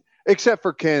mean, except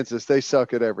for Kansas, they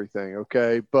suck at everything,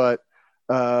 okay? But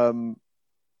I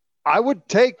would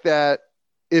take that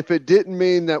if it didn't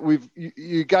mean that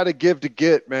you got to give to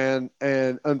get, man.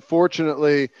 And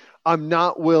unfortunately, I'm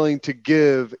not willing to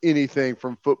give anything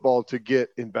from football to get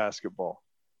in basketball.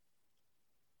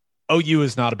 OU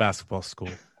is not a basketball school.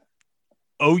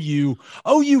 OU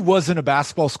wasn't a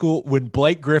basketball school when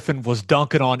Blake Griffin was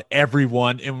dunking on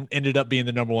everyone and ended up being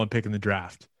the number one pick in the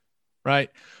draft, right?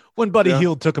 When Buddy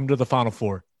Hield took him to the Final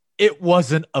Four, it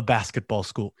wasn't a basketball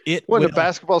school. It wasn't a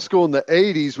basketball school in the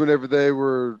 80s whenever they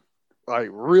were like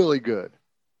really good.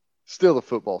 Still a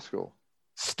football school.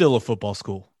 Still a football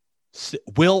school.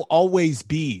 Will always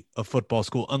be a football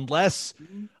school unless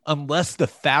the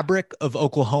fabric of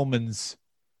Oklahomans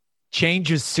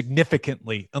changes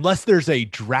significantly, unless there's a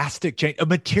drastic change, a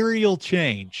material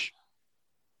change,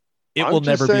 it will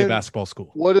never be a basketball school.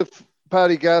 What if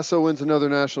Patty Gasso wins another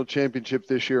national championship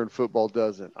this year and football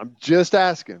doesn't? I'm just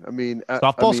asking. I mean,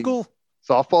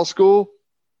 softball school.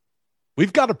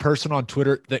 We've got a person on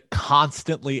Twitter that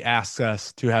constantly asks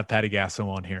us to have Patty Gasso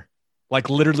on here, like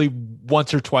literally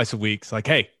once or twice a week. It's like,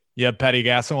 hey, you have Patty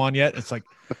Gasso on yet? It's like,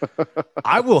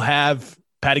 I will have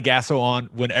Patty Gasso on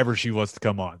whenever she wants to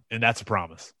come on, and that's a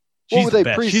promise. What were they,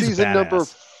 preseason number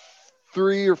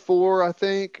 3 or 4, I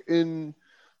think, in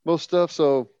most stuff?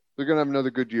 So they're going to have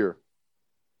another good year.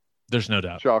 There's no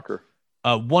doubt. Shocker.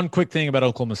 One quick thing about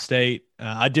Oklahoma State.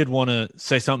 I did want to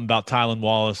say something about Tylan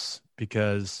Wallace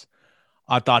because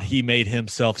I thought he made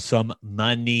himself some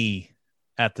money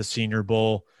at the Senior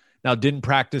Bowl. Now, didn't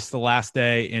practice the last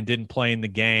day and didn't play in the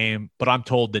game, but I'm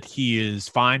told that he is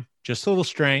fine, just a little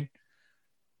strain.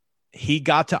 He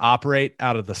got to operate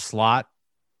out of the slot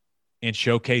and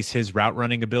showcase his route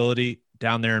running ability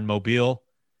down there in Mobile.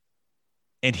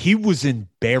 And he was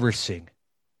embarrassing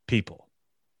people.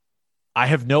 I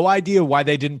have no idea why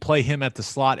they didn't play him at the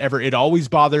slot ever. It always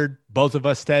bothered both of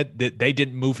us, Ted, that they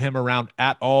didn't move him around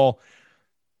at all.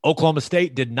 Oklahoma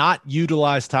State did not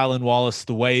utilize Tylan Wallace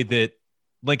the way that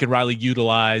Lincoln Riley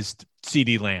utilized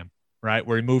CeeDee Lamb, right?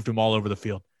 Where he moved him all over the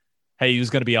field. Hey, he was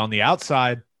going to be on the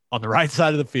outside, on the right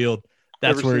side of the field.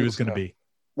 That's where he was going to be.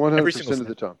 100% of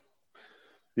the time.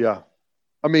 Yeah.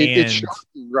 I mean, it's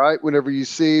shocking, right? Whenever you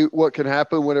see what can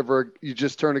happen, whenever you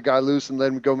just turn a guy loose and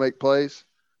let him go make plays.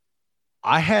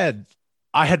 I had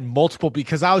multiple,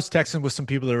 because I was texting with some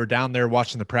people that were down there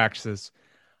watching the practices.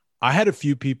 I had a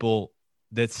few people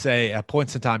that say at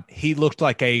points in time, he looked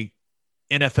like a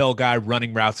NFL guy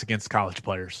running routes against college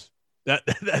players.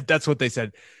 That's what they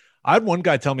said. I had one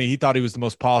guy tell me he thought he was the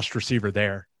most polished receiver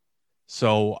there.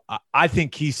 So I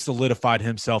think he solidified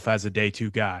himself as a day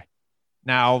 2 guy.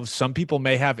 Now, some people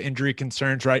may have injury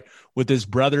concerns, right? With his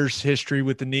brother's history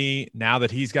with the knee, now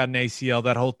that he's got an ACL,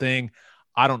 that whole thing.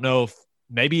 I don't know if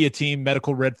maybe a team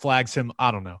medical red flags him.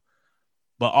 I don't know.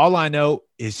 But all I know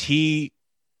is he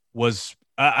was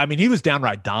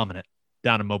downright dominant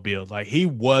down in Mobile. Like, he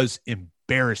was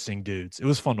embarrassing dudes. It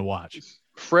was fun to watch.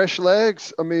 Fresh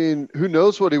legs. I mean, who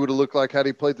knows what he would have looked like had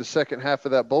he played the second half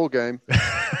of that bowl game,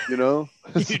 you know?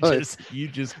 you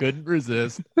just couldn't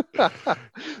resist.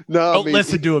 No, Don't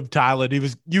listen to him,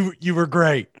 Tylan. You were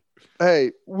great.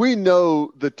 Hey, we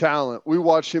know the talent. We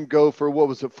watched him go for,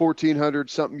 1,400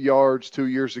 something yards 2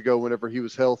 years ago whenever he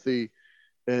was healthy.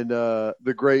 And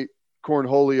the great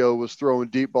Cornholio was throwing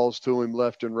deep balls to him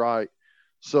left and right.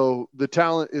 So the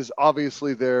talent is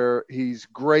obviously there. He's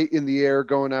great in the air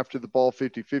going after the ball,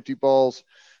 50-50 balls.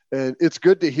 And it's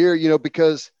good to hear,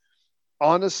 because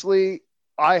honestly,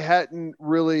 I hadn't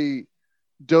really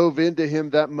dove into him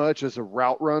that much as a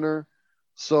route runner.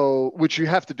 So, which you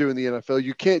have to do in the NFL.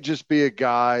 You can't just be a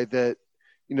guy that,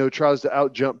 tries to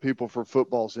out jump people for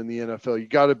footballs in the NFL. You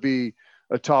got to be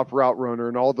a top route runner,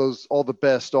 and all the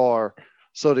best are.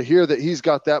 So to hear that he's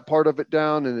got that part of it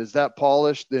down and is that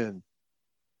polished, then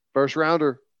first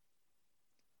rounder.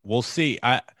 We'll see.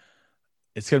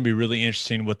 It's going to be really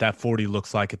interesting what that 40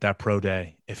 looks like at that pro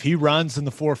day. If he runs in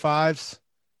the 4.5s,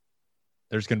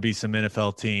 there's going to be some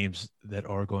NFL teams that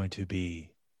are going to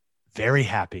be very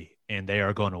happy, and they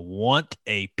are going to want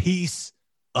a piece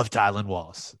of Tylan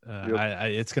Wallace.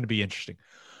 It's going to be interesting.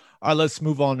 All right, let's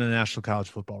move on to the National College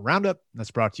Football Roundup.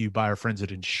 That's brought to you by our friends at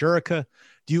Insurica.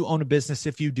 Do you own a business?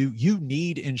 If you do, you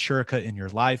need Insurica in your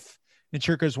life.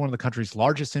 Insurica is one of the country's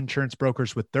largest insurance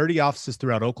brokers with 30 offices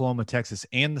throughout Oklahoma, Texas,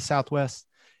 and the Southwest.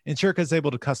 Insurica is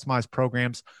able to customize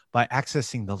programs by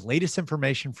accessing the latest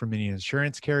information from many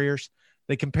insurance carriers.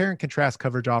 They compare and contrast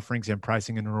coverage offerings and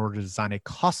pricing in order to design a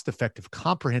cost-effective,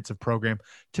 comprehensive program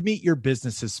to meet your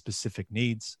business's specific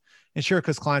needs.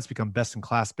 Insurica's clients become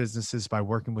best-in-class businesses by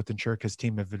working with Insurica's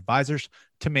team of advisors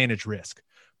to manage risk.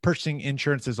 Purchasing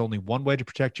insurance is only one way to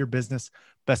protect your business.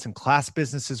 Best-in-class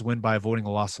businesses win by avoiding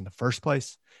a loss in the first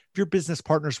place. If your business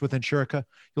partners with Insurica,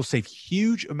 you'll save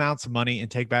huge amounts of money and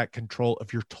take back control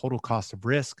of your total cost of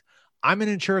risk. I'm an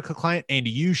Insurica client, and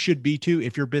you should be too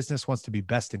if your business wants to be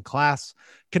best in class.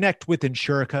 Connect with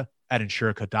Insurica at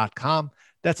Insurica.com.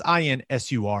 That's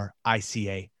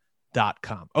INSURICA.com.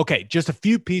 Okay, just a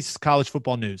few pieces of college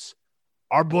football news.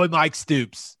 Our boy Mike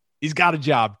Stoops, he's got a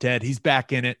job, Ted. He's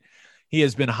back in it. He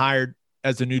has been hired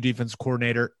as the new defense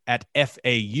coordinator at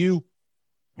FAU.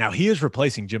 Now, he is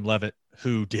replacing Jim Leavitt,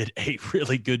 who did a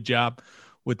really good job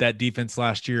with that defense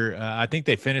last year. I think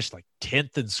they finished like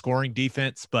 10th in scoring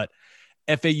defense, but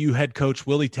FAU head coach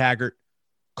Willie Taggart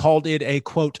called it a,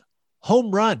 quote,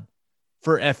 home run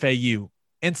for FAU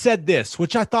and said this,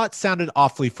 which I thought sounded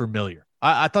awfully familiar.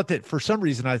 I thought that for some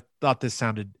reason, I thought this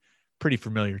sounded pretty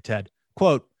familiar, Ted.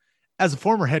 Quote, as a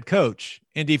former head coach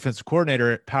and defensive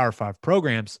coordinator at Power 5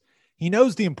 programs, he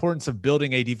knows the importance of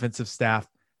building a defensive staff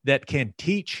that can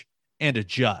teach and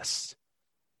adjust.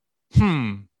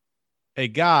 A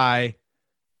guy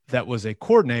that was a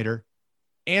coordinator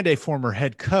and a former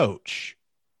head coach.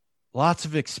 Lots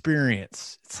of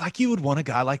experience. It's like you would want a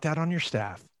guy like that on your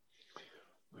staff.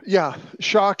 Yeah,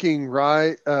 shocking,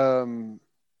 right?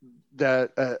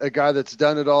 That a guy that's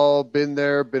done it all, been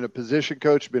there, been a position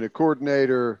coach, been a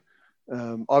coordinator,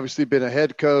 obviously been a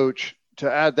head coach,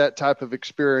 to add that type of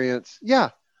experience. Yeah.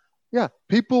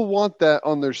 People want that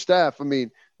on their staff. I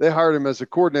mean, they hired him as a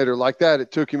coordinator like that.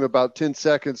 It took him about 10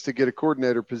 seconds to get a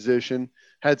coordinator position,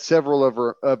 had several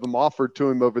of them offered to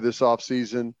him over this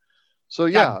offseason. So,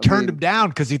 yeah. Turned him down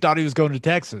because he thought he was going to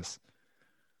Texas.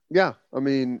 Yeah. I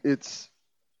mean, it's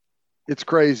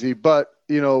crazy. But,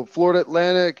 Florida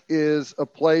Atlantic is a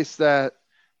place that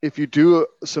if you do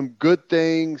some good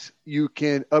things, you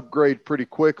can upgrade pretty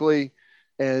quickly.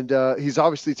 And he's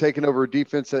obviously taken over a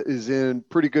defense that is in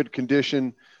pretty good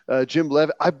condition. Jim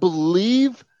Leavitt, I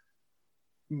believe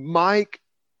Mike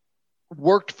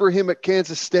worked for him at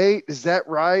Kansas State. Is that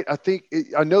right?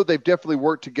 I know they've definitely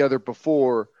worked together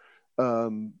before.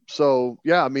 So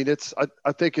yeah, I mean,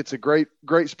 I think it's a great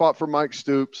spot for Mike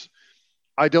Stoops.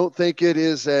 I don't think it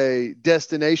is a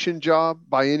destination job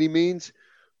by any means,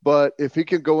 but if he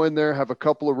can go in there, have a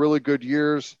couple of really good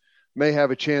years, may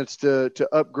have a chance to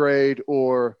upgrade,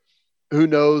 or who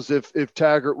knows if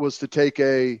Taggart was to take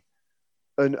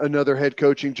another head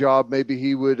coaching job, maybe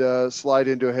he would slide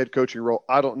into a head coaching role.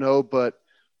 I don't know, but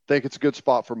I think it's a good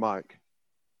spot for Mike.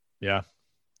 Yeah.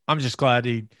 I'm just glad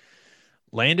he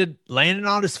landed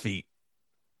on his feet.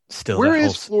 Still, where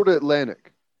is Florida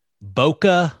Atlantic?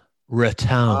 Boca Raton.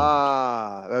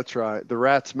 Ah, that's right. The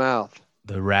rat's mouth.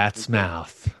 The rat's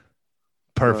mouth.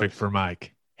 Perfect for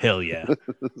Mike. Hell yeah.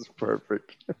 That's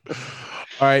perfect. All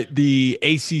right. The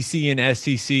ACC and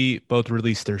SEC both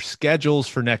released their schedules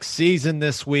for next season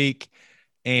this week.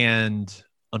 And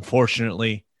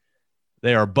unfortunately,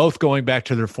 they are both going back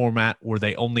to their format where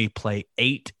they only play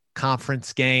 8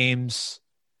 conference games.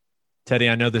 Teddy,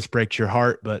 I know this breaks your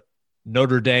heart, but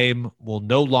Notre Dame will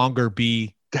no longer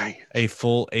be a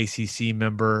full ACC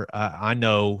member. I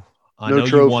know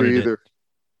you wanted either.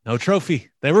 No trophy.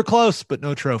 They were close, but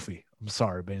no trophy. I'm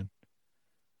sorry, man.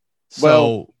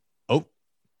 So,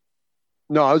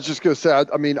 no, I was just going to say,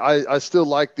 I mean, I still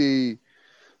like the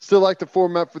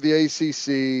format for the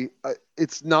ACC.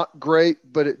 It's not great,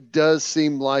 but it does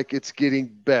seem like it's getting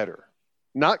better.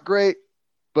 Not great,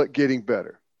 but getting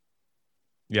better.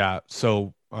 Yeah.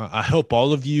 So I hope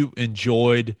all of you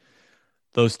enjoyed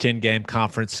those 10-game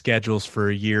conference schedules for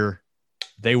a year.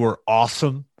 They were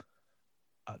awesome.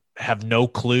 Have no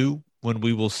clue when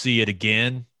we will see it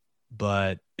again,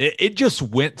 but it just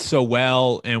went so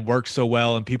well and worked so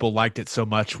well, and people liked it so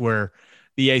much where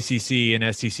the ACC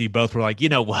and SEC both were like, you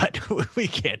know what? We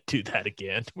can't do that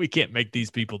again. We can't make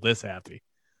these people this happy.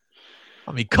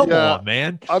 I mean, come on,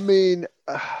 man. I mean,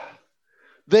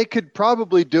 They could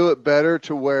probably do it better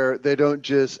to where they don't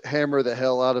just hammer the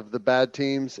hell out of the bad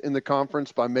teams in the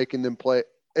conference by making them play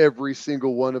every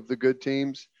single one of the good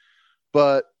teams.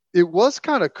 But it was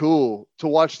kind of cool to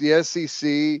watch the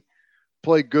SEC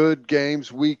play good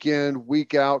games week in,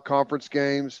 week out, conference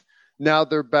games. Now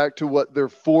they're back to what their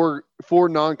four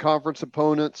non-conference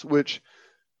opponents, which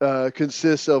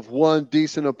consists of one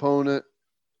decent opponent,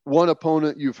 one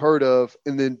opponent you've heard of,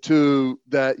 and then two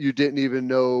that you didn't even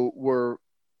know were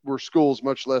schools,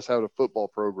 much less had a football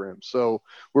program. So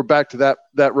we're back to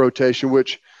that rotation,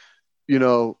 which, you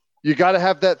know, you got to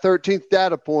have that 13th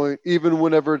data point, even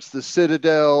whenever it's the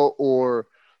Citadel or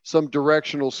some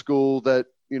directional school that,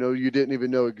 you know, you didn't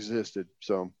even know existed.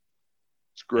 So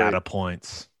it's great. Data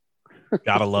points.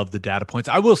 Gotta love the data points.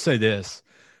 I will say this.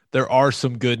 There are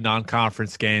some good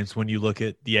non-conference games when you look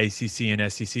at the ACC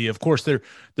and SEC. Of course, they're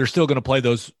still going to play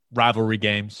those rivalry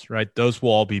games, right? Those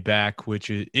will all be back, which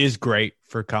is great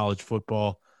for college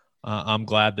football. I'm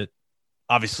glad that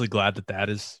that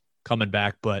is coming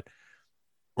back, but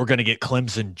we're going to get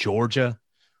Clemson, Georgia.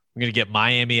 We're going to get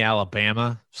Miami,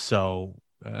 Alabama. So,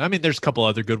 I mean, there's a couple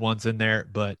other good ones in there,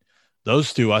 but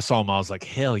those two, I saw them. I was like,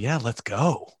 hell yeah, let's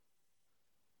go.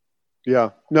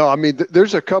 Yeah. No, I mean,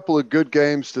 there's a couple of good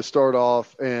games to start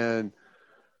off, and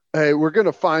hey, we're going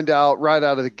to find out right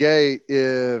out of the gate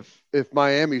if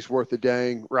Miami's worth a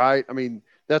dang, right? I mean,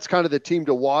 that's kind of the team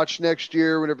to watch next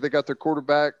year whenever they got their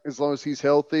quarterback, as long as he's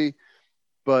healthy.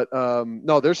 But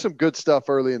no, there's some good stuff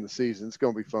early in the season. It's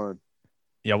going to be fun.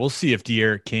 Yeah, we'll see if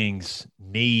De'Aaron King's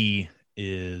knee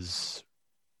is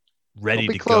ready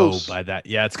to close. Go by that.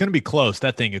 Yeah, it's going to be close.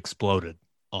 That thing exploded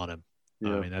on him.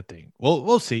 Yeah. I mean, that thing.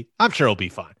 We'll see. I'm sure he'll be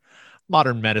fine.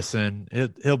 Modern medicine,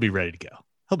 he'll be ready to go.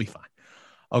 He'll be fine.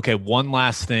 Okay, one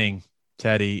last thing,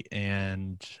 Teddy,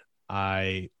 and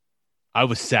I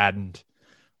was saddened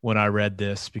when I read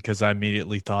this because I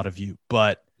immediately thought of you.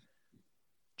 But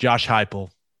Josh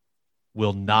Heupel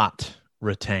will not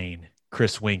retain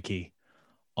Chris Weinke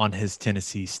on his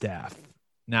Tennessee staff.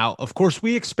 Now, of course,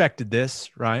 we expected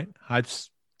this, right? Heup's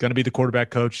going to be the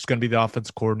quarterback coach. He's going to be the offense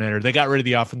coordinator. They got rid of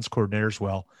the offense coordinator as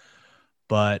well.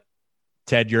 But,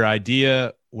 Ted, your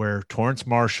idea where Torrance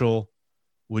Marshall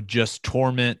would just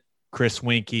torment Chris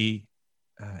Weinke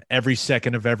every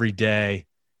second of every day,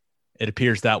 it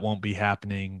appears that won't be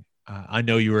happening. I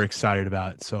know you were excited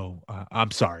about it, so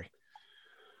I'm sorry.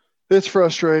 It's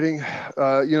frustrating.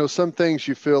 You know, some things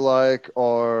you feel like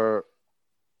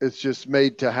it's just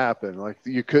made to happen. Like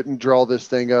you couldn't draw this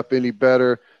thing up any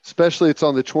better, especially it's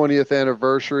on the 20th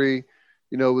anniversary.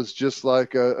 You know, it was just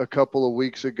like a couple of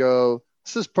weeks ago.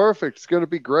 This is perfect. It's going to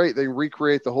be great. They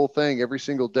recreate the whole thing every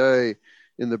single day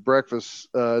in the breakfast,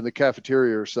 in the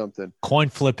cafeteria or something. Coin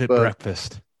flip at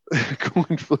breakfast.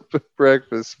 Coin flip at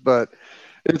breakfast, but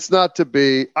it's not to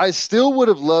be. I still would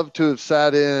have loved to have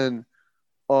sat in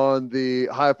on the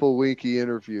Heupel Weinke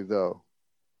interview though.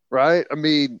 Right? I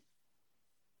mean,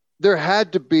 there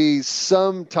had to be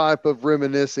some type of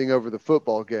reminiscing over the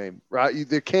football game, right?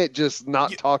 They can't just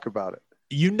not talk about it.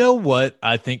 You know what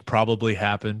I think probably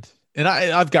happened? And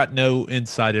I've got no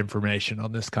inside information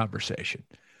on this conversation,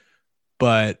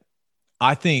 but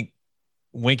I think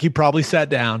Weinke probably sat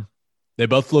down. They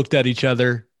both looked at each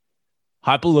other.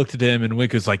 Heupel looked at him, and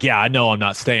Weinke was like, yeah, I know I'm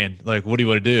not staying. Like, what do you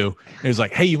want to do? And he was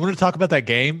like, hey, you want to talk about that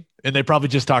game? And they probably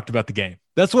just talked about the game.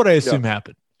 That's what I assume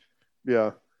happened.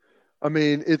 Yeah. I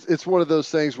mean, it's one of those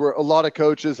things where a lot of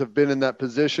coaches have been in that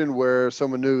position where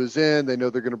someone new is in, they know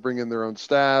they're going to bring in their own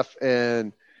staff,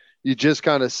 and you just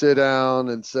kind of sit down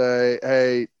and say,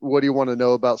 hey, what do you want to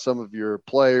know about some of your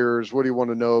players? What do you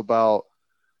want to know about,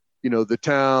 you know, the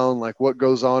town, like what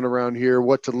goes on around here,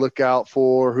 what to look out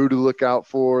for, who to look out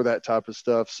for, that type of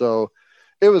stuff. So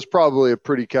it was probably a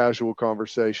pretty casual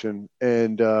conversation.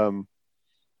 And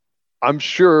I'm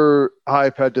sure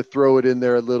Hype had to throw it in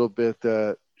there a little bit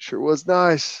that sure was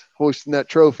nice hoisting that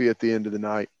trophy at the end of the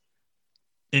night.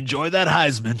 Enjoy that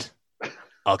Heisman.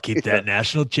 I'll keep that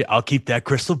national I'll keep that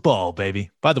crystal ball, baby.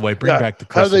 By the way, bring back the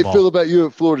crystal ball. How do they feel about you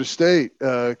at Florida State?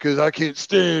 Because I can't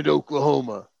stand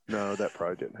Oklahoma. No, that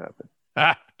probably didn't happen.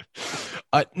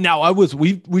 Now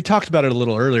we talked about it a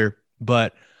little earlier,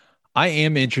 but I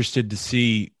am interested to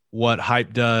see what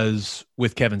Hype does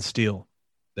with Kevin Steele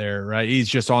there, right? He's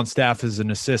just on staff as an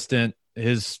assistant,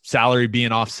 his salary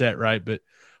being offset, right? But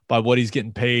by what he's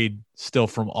getting paid still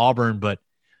from Auburn, but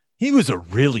he was a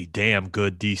really damn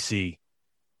good DC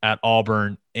at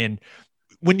Auburn. And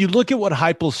when you look at what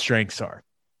Heupel's strengths are,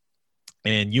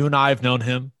 and you and I have known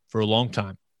him for a long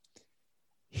time,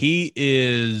 he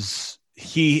is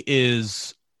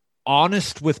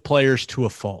honest with players to a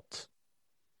fault.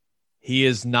 He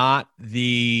is not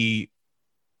the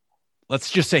let's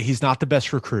just say he's not the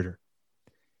best recruiter.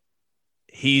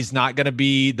 He's not going to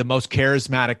be the most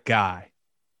charismatic guy,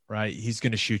 right? He's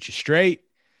going to shoot you straight.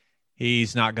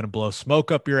 He's not going to blow smoke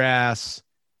up your ass.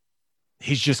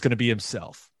 He's just going to be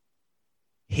himself.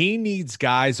 He needs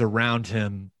guys around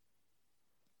him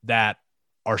that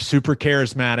are super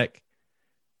charismatic,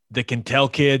 that can tell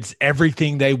kids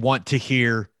everything they want to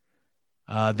hear,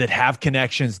 that have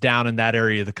connections down in that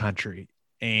area of the country.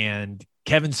 And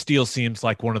Kevin Steele seems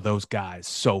like one of those guys.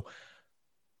 So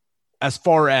as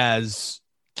far as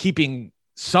keeping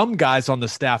some guys on the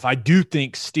staff, I do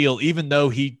think Steele, even though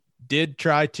he did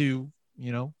try to,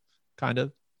 kind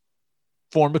of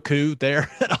form a coup there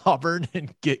at Auburn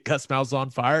and get Gus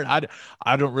Malzahn fired.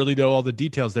 I don't really know all the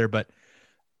details there, but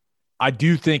I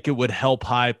do think it would help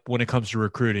Hype when it comes to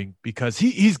recruiting, because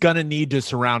he's going to need to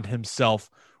surround himself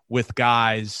with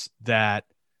guys that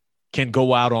can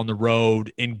go out on the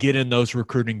road and get in those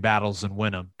recruiting battles and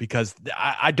win them, because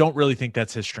I don't really think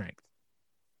that's his strength.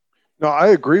 No, I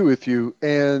agree with you.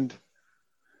 And,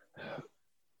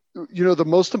 the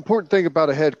most important thing about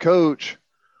a head coach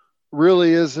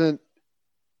really isn't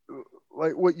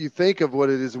like what you think of what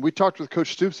it is. And we talked with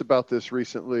Coach Stoops about this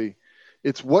recently.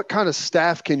 It's what kind of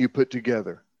staff can you put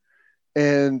together?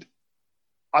 And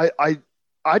I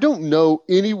don't know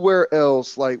anywhere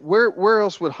else, like where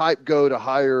else would Hype go to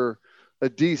hire a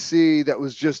DC that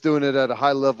was just doing it at a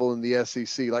high level in the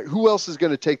SEC? Like, who else is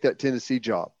going to take that Tennessee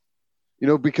job?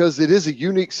 Because it is a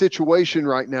unique situation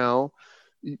right now.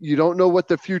 You don't know what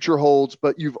the future holds,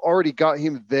 but you've already got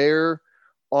him there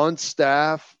on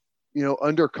staff,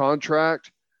 under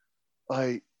contract.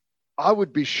 Like, I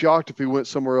would be shocked if he went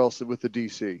somewhere else with the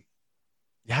DC.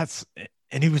 Yeah,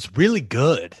 and he was really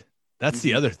good. That's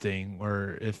the other thing,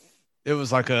 where if it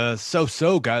was like a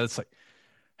so-so guy, that's like,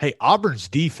 hey, Auburn's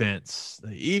defense,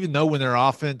 even though when their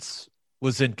offense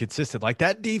was inconsistent, like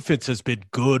that defense has been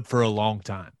good for a long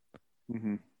time.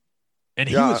 Mm-hmm. And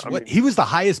he was the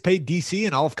highest paid DC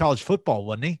in all of college football,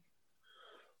 wasn't he?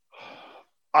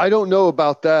 I don't know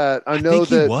about that. I know think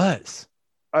that he was.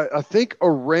 I think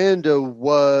Aranda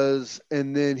was,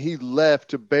 and then he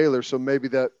left to Baylor, so maybe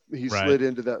that he slid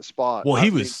into that spot. Well,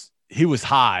 he was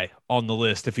high on the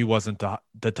list if he wasn't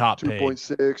the top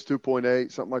 2.6,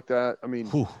 2.8, something like that. I mean,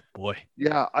 whew, boy.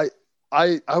 Yeah,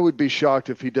 I would be shocked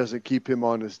if he doesn't keep him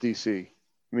on his DC.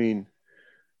 I mean,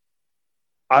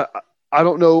 I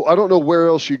don't know. I don't know where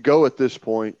else you go at this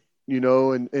point,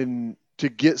 and to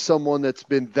get someone that's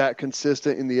been that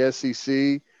consistent in the SEC.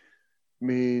 I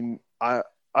mean,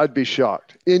 I'd be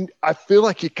shocked. And I feel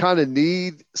like you kind of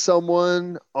need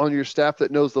someone on your staff that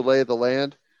knows the lay of the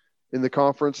land in the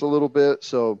conference a little bit.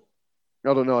 So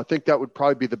I don't know. I think that would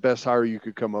probably be the best hire you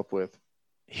could come up with.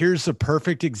 Here's a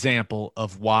perfect example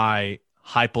of why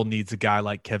Heupel needs a guy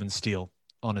like Kevin Steele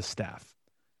on his staff.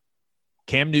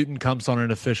 Cam Newton comes on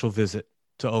an official visit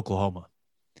to Oklahoma.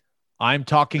 I'm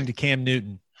talking to Cam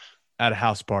Newton at a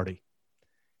house party.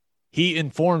 He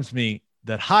informs me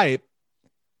that Hype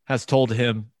has told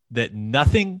him that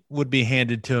nothing would be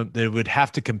handed to him, that it would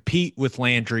have to compete with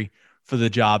Landry for the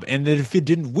job, and that if it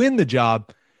didn't win the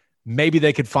job, maybe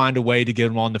they could find a way to get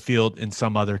him on the field in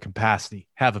some other capacity,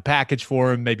 have a package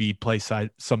for him, maybe play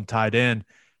some tight end.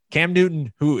 Cam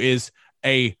Newton, who is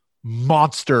a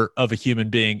monster of a human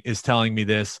being, is telling me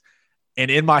this. And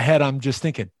in my head, I'm just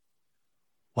thinking,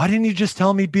 why didn't you just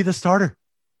tell me he'd be the starter?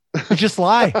 Just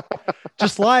lie.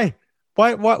 Just lie.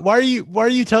 Why are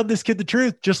you telling this kid the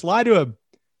truth? Just lie to him.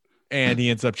 And he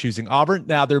ends up choosing Auburn.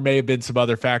 Now, there may have been some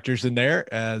other factors in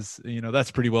there, as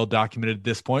that's pretty well documented at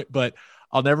this point, but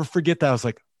I'll never forget that. I was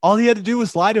like, all he had to do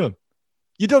was lie to him.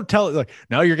 You don't tell it like,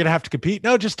 no, you're going to have to compete.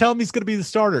 No, just tell him he's going to be the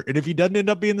starter. And if he doesn't end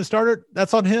up being the starter,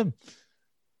 that's on him.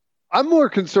 I'm more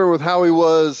concerned with how he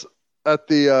was at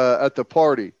the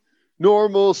party.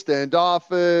 Normal,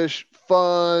 standoffish,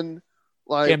 fun.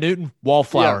 Like Cam Newton,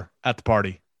 wallflower at the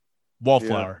party.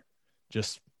 Wallflower.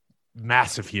 Just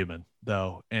massive human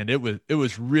though. And it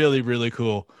was really, really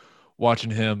cool watching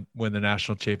him win the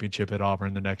national championship at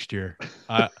Auburn the next year.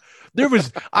 I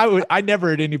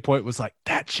never at any point was like,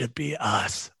 that should be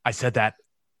us. I said that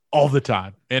all the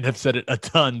time and have said it a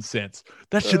ton since.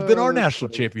 That should have been our national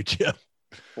championship.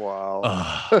 Wow.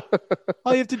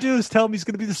 All you have to do is tell him he's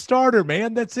going to be the starter,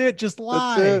 man. That's it. Just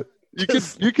lie. That's it.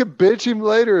 You can bench him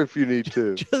later if you need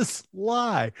to. Just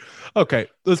lie. Okay,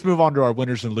 let's move on to our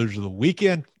winners and losers of the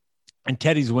weekend. And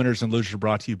Teddy's winners and losers are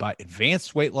brought to you by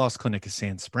Advanced Weight Loss Clinic of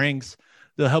Sand Springs.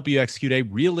 They'll help you execute a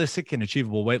realistic and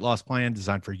achievable weight loss plan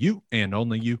designed for you and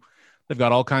only you. They've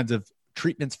got all kinds of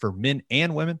treatments for men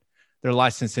and women. Their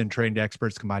licensed and trained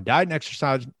experts combine diet and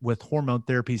exercise with hormone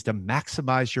therapies to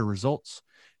maximize your results.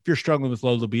 If you're struggling with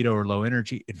low libido or low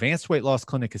energy, Advanced Weight Loss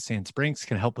Clinic at Sand Springs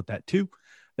can help with that too.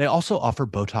 They also offer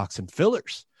Botox and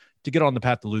fillers. To get on the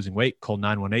path to losing weight, call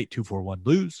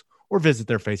 918-241-LOSE or visit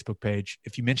their Facebook page.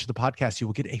 If you mention the podcast, you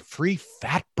will get a free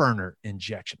fat burner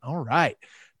injection. All right.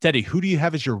 Teddy, who do you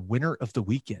have as your winner of the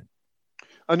weekend?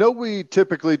 I know we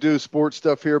typically do sports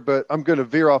stuff here, but I'm going to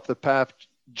veer off the path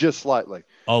just slightly.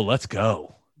 Oh, let's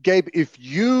go. Gabe, if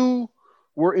you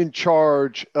were in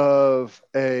charge of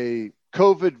a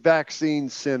COVID vaccine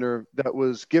center that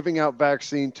was giving out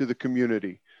vaccine to the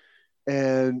community,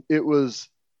 and it was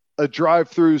a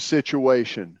drive-through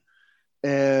situation,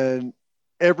 and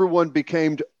everyone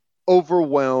became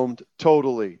overwhelmed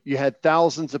totally. You had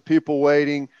thousands of people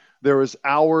waiting. There was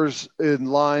hours in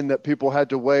line that people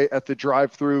had to wait at the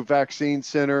drive-through vaccine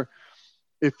center.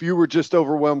 If you were just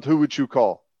overwhelmed, who would you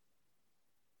call?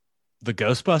 The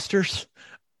Ghostbusters?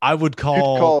 I would You'd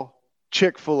call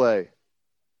Chick-fil-A,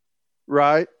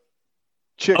 right?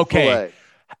 Chick-fil-A. Okay.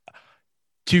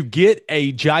 To get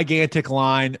a gigantic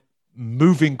line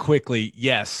moving quickly,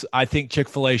 yes, I think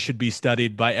Chick-fil-A should be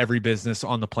studied by every business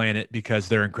on the planet because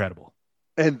they're incredible.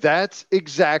 And that's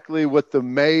exactly what the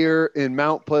mayor in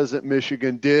Mount Pleasant,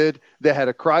 Michigan did. They had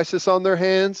a crisis on their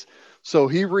hands. So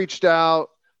he reached out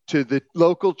to the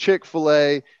local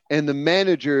Chick-fil-A, and the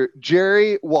manager,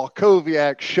 Jerry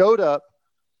Walkowiak, showed up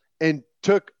and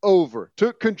took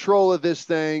control of this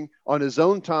thing on his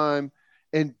own time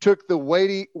and took the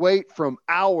wait from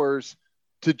hours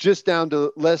to just down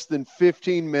to less than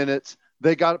 15 minutes.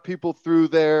 They got people through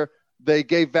there. They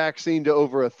gave vaccine to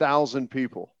over 1,000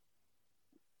 people.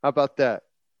 How about that?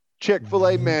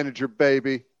 Chick-fil-A manager,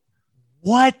 baby.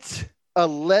 What? A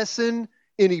lesson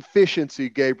in efficiency,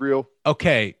 Gabriel.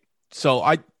 Okay. So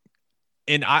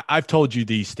I've told you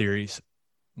these theories.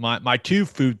 My two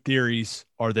food theories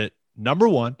are that, number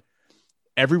one,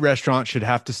 every restaurant should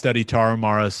have to study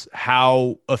Taramara's,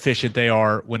 how efficient they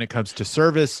are when it comes to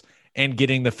service and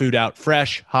getting the food out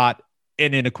fresh, hot,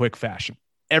 and in a quick fashion.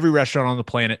 Every restaurant on the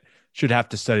planet should have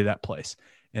to study that place.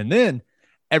 And then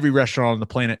every restaurant on the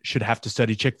planet should have to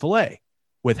study Chick-fil-A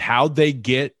with how they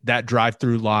get that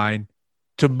drive-through line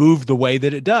to move the way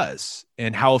that it does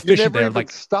and how efficient they are. Like,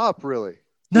 stop, really.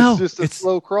 No, it's just a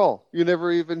slow crawl. You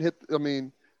never even hit. I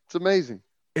mean, it's amazing.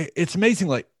 It's amazing.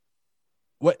 Like,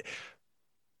 what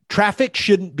traffic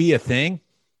shouldn't be a thing.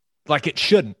 Like, it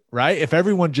shouldn't, right? If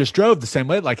everyone just drove the same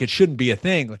way, like, it shouldn't be a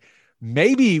thing. Like,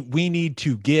 maybe we need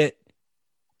to get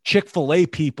Chick-fil-A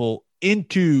people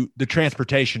into the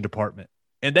transportation department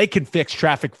and they can fix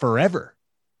traffic forever.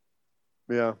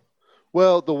 Yeah.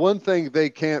 Well, the one thing they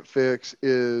can't fix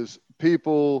is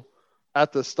people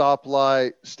at the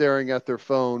stoplight staring at their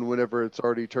phone whenever it's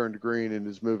already turned green and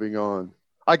is moving on.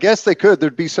 I guess they could.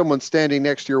 There'd be someone standing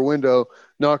next to your window,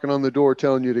 knocking on the door,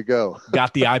 telling you to go.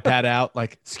 Got the iPad out,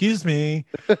 like, excuse me.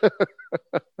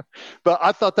 But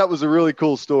I thought that was a really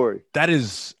cool story.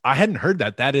 I hadn't heard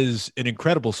that. That is an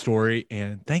incredible story.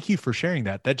 And thank you for sharing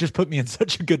that. That just put me in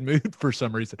such a good mood for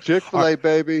some reason. Chick-fil-A,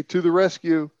 baby, to the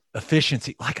rescue.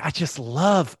 Efficiency. Like, I just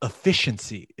love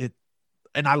efficiency.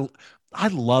 And I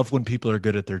love when people are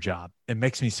good at their job. It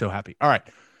makes me so happy. All right.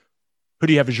 Who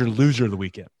do you have as your loser of the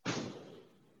weekend?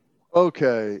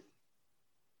 Okay.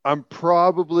 I'm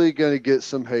probably going to get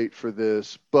some hate for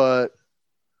this, but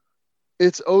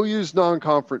it's OU's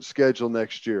non-conference schedule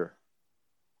next year.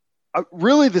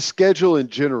 Really, the schedule in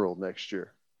general next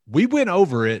year. We went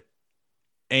over it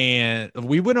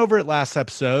last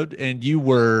episode, and you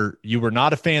were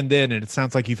not a fan then, and it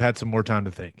sounds like you've had some more time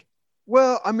to think.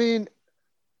 Well, I mean,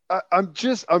 I'm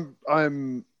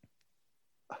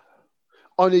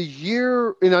on a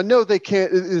year, and I know they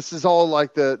can't. This is all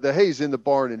like the hay's in the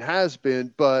barn and has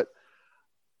been, but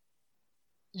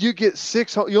you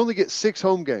only get 6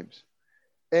 home games.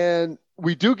 And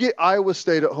we do get Iowa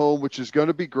State at home, which is going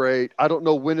to be great. I don't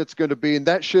know when it's going to be. And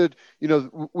that should,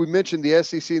 we mentioned the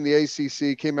SEC and the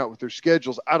ACC came out with their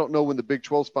schedules. I don't know when the Big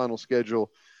 12's final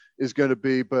schedule is going to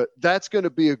be, but that's going to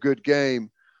be a good game.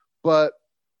 But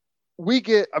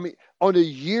on a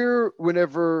year,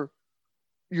 whenever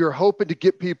you're hoping to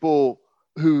get people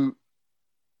who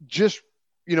just,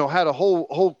 had a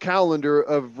whole calendar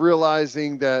of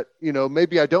realizing that,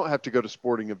 maybe I don't have to go to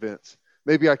sporting events.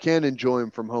 Maybe I can enjoy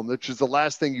them from home, which is the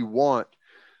last thing you want.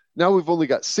 Now we've only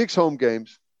got 6 home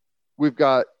games. We've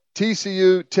got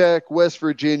TCU, Tech, West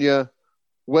Virginia,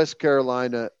 West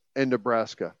Carolina, and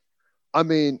Nebraska. I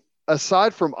mean,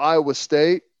 aside from Iowa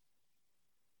State,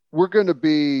 we're going to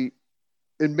be,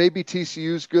 and maybe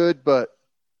TCU's good, but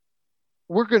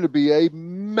we're going to be a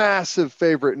massive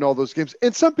favorite in all those games.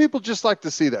 And some people just like to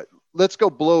see that. Let's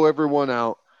go blow everyone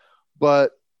out.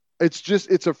 But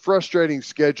it's a frustrating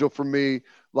schedule for me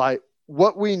Like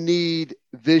what we need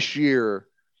this year,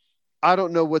 I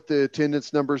don't know what the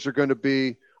attendance numbers are going to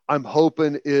be. I'm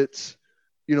hoping it's,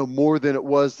 more than it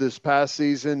was this past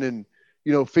season. And,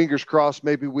 fingers crossed,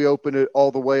 maybe we open it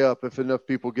all the way up if enough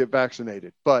people get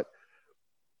vaccinated. But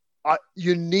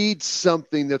you need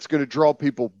something that's going to draw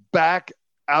people back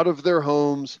out of their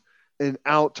homes and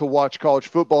out to watch college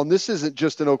football. And this isn't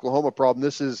just an Oklahoma problem.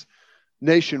 This is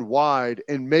nationwide.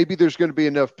 And maybe there's going to be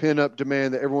enough pent-up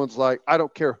demand that everyone's like, I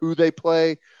don't care who they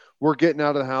play. We're getting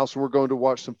out of the house and we're going to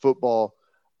watch some football.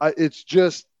 It's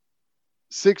just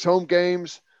 6 home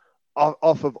games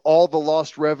off of all the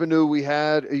lost revenue we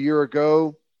had a year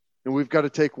ago. And we've got to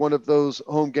take one of those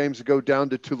home games to go down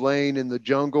to Tulane in the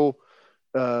jungle,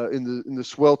 in the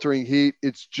sweltering heat.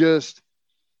 It's just,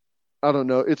 I don't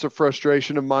know. It's a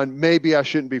frustration of mine. Maybe I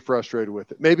shouldn't be frustrated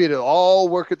with it. Maybe it'll all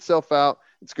work itself out.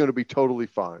 It's going to be totally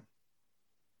fine.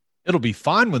 It'll be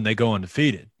fine when they go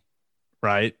undefeated,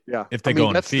 right? Yeah. If they go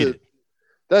undefeated.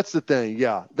 That's the thing.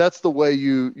 Yeah. That's the way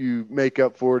you make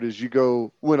up for it, is you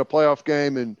go win a playoff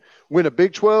game and win a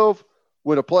Big 12,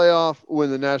 win a playoff,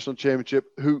 win the national championship.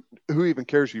 Who even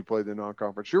cares if you play the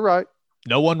non-conference? You're right.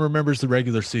 No one remembers the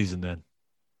regular season then.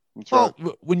 That's right.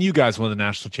 Well, when you guys won the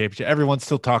national championship, everyone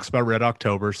still talks about Red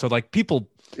October. So like people,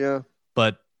 yeah,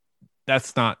 but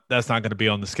that's not going to be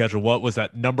on the schedule. What was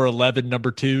that? Number 11,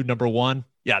 number 2, number 1.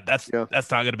 Yeah. That's not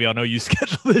going to be on OU's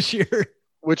schedule this year.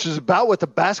 Which is about what the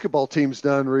basketball team's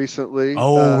done recently.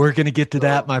 Oh, we're going to get to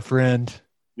that, my friend.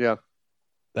 Yeah.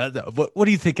 What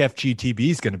do you think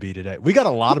FGTB is going to be today? We got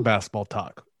a lot of basketball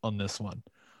talk on this one.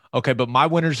 Okay. But my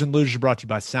winners and losers are brought to you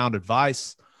by Sound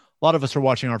Advice. A lot of us are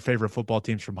watching our favorite football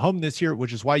teams from home this year,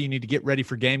 which is why you need to get ready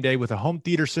for game day with a home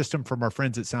theater system from our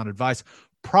friends at Sound Advice.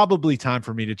 Probably time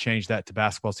for me to change that to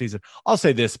basketball season. I'll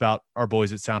say this about our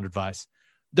boys at Sound Advice.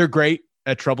 They're great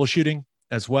at troubleshooting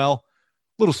as well.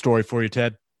 Little story for you,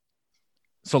 Ted.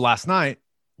 So last night,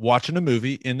 watching a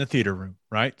movie in the theater room,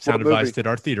 right? Sound Advice did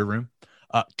our theater room.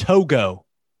 Togo.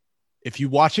 If you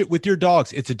watch it with your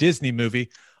dogs, it's a Disney movie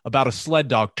about a sled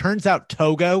dog. Turns out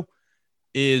Togo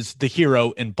is the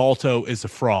hero and Balto is a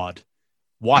fraud.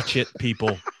 Watch it,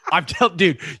 people. I'm telling,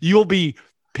 dude, you'll be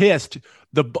pissed.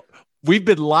 We've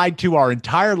been lied to our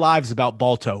entire lives about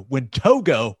Balto when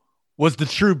Togo was the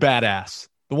true badass,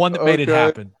 the one that made it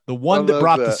happen, the one that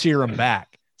brought the serum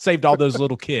back, saved all those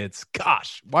little kids.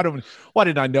 Gosh, why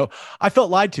didn't I know? I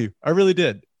felt lied to. I really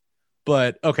did.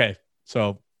 But okay,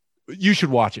 so you should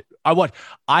watch it. Now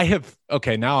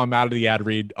I'm out of the ad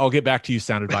read. I'll get back to you,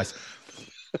 Sound Advice.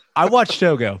 I watched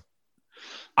Togo.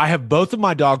 I have both of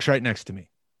my dogs right next to me.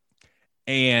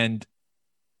 And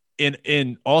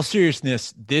in all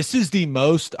seriousness, this is the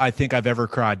most I think I've ever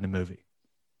cried in a movie.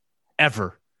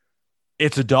 Ever.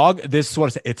 It's a dog. This is what I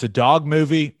say. It's a dog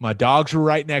movie. My dogs were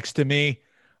right next to me.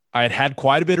 I had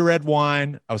quite a bit of red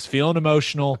wine. I was feeling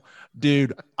emotional.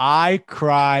 Dude, I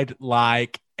cried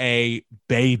like a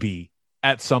baby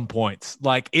at some points.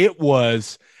 Like it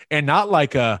was, and not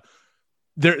like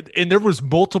there was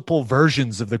multiple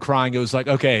versions of the crying. It was like,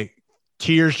 okay,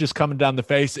 tears just coming down the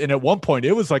face. And at one point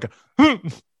it was like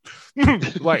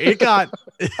like it got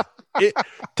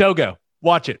Togo,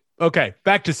 watch it. Okay.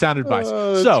 Back to Sound Advice.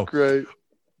 So great.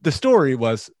 The story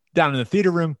was down in the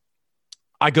theater room.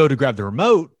 I go to grab the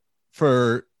remote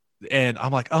and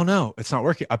I'm like, oh no, it's not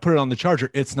working. I put it on the charger.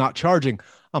 It's not charging.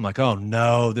 I'm like, oh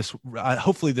no,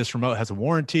 hopefully this remote has a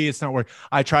warranty. It's not working.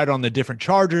 I tried on the different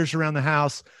chargers around the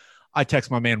house. I text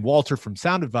my man Walter from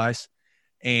Sound Advice,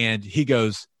 and he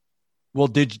goes, well,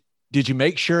 did you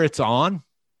make sure it's on?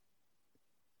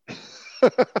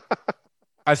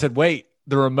 I said, wait,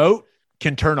 the remote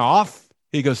can turn off?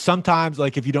 He goes, sometimes,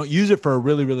 like if you don't use it for a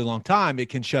really, really long time, it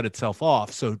can shut itself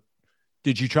off. So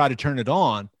did you try to turn it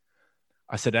on?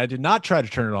 I said, I did not try to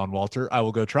turn it on, Walter. I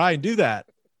will go try and do that.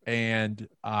 And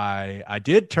I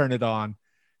did turn it on.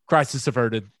 Crisis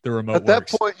averted. The remote At that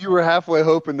point, you were halfway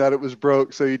hoping that it was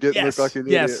broke, so you didn't look like an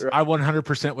idiot. Yes, right? I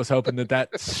 100% was hoping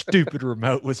that stupid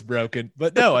remote was broken.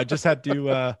 But no, I just had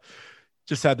to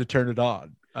turn it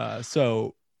on.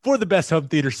 So for the best home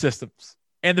theater systems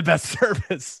and the best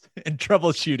service and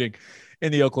troubleshooting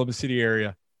in the Oklahoma City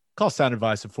area, call Sound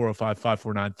Advice at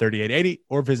 405-549-3880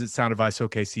 or visit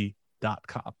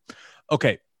soundadviceokc.com.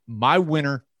 Okay, my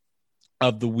winner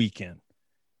of the weekend.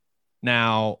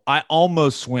 Now, I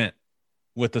almost went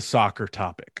with the soccer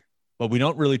topic, but we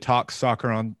don't really talk soccer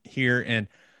on here.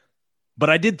 But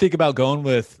I did think about going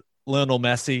with Lionel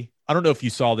Messi. I don't know if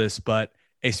you saw this, but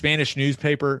a Spanish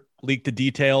newspaper leaked the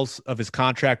details of his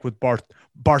contract with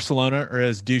Barcelona, or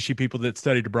as douchey people that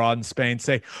studied abroad in Spain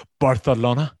say,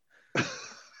 Barcelona.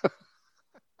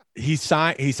 He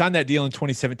signed that deal in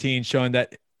 2017, showing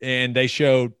that and they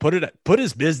showed put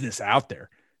his business out there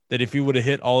that if he would have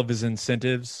hit all of his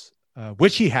incentives,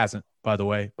 which he hasn't, by the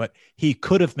way, but he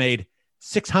could have made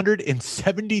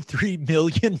 $673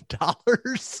 million.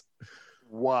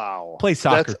 Wow. Play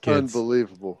soccer, That's kids.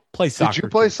 Unbelievable. Play soccer. Did you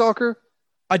play kids. soccer?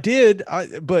 I did,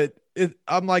 but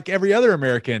I'm like every other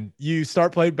American. You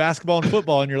start playing basketball and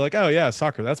football, and you're like, oh, yeah,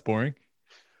 soccer, that's boring.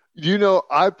 You know,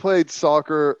 I played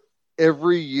soccer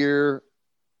every year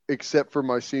except for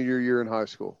my senior year in high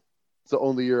school. It's the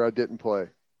only year I didn't play.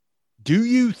 Do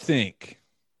you think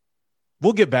 –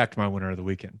 we'll get back to my winner of the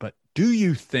weekend, but do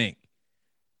you think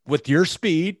with your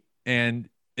speed, and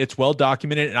it's well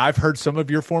documented, and I've heard some of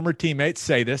your former teammates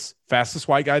say this, fastest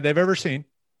white guy they've ever seen.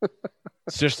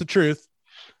 It's just the truth.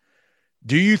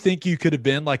 Do you think you could have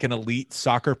been like an elite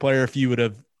soccer player if you would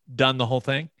have done the whole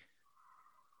thing?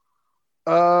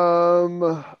 I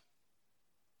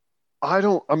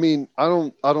don't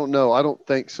know. I don't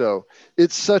think so.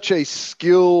 It's such a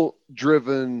skill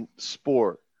driven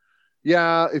sport.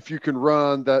 Yeah. If you can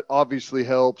run, that obviously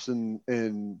helps and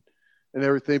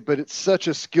everything, but it's such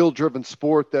a skill driven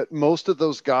sport that most of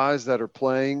those guys that are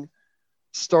playing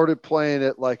started playing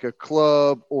at like a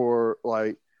club, or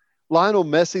like Lionel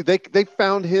Messi. They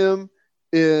found him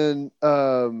in,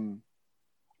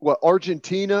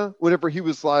 Argentina, whenever he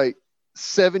was like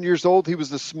 7 years old. He was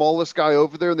the smallest guy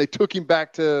over there, and they took him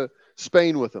back to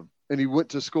Spain with him, and he went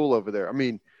to school over there. I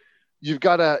mean, you've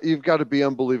got to be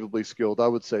unbelievably skilled. I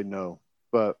would say no,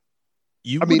 but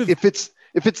if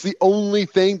it's the only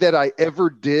thing that I ever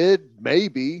did,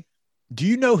 maybe. Do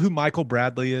you know who Michael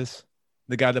Bradley is?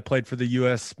 The guy that played for the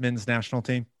U.S. men's national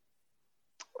team?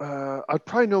 I'd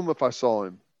probably know him if I saw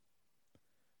him.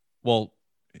 Well,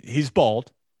 he's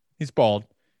bald.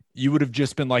 You would have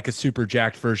just been like a super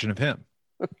jacked version of him.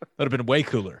 That would have been way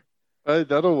cooler. Hey,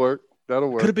 that'll work.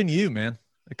 Could have been you, man.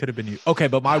 It could have been you. Okay,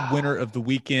 but my winner of the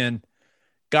weekend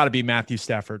got to be Matthew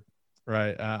Stafford,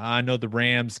 right? I know the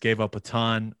Rams gave up a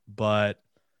ton, but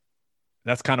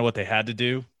that's kind of what they had to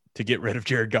do to get rid of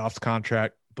Jared Goff's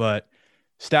contract. But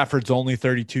Stafford's only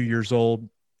 32 years old.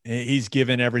 He's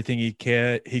given everything he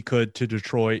could to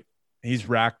Detroit. He's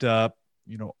racked up,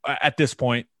 at this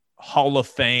point, Hall of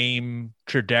Fame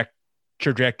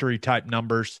trajectory type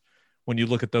numbers when you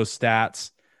look at those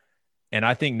stats. And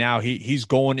I think now he's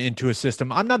going into a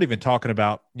system. I'm not even talking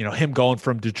about, him going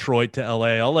from Detroit to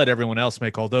LA. I'll let everyone else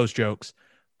make all those jokes,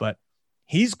 but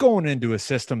he's going into a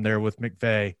system there with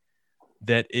McVay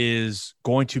that is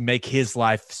going to make his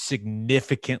life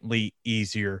significantly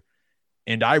easier.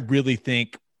 And I really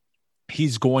think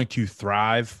he's going to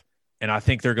thrive. And I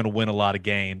think they're going to win a lot of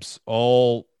games.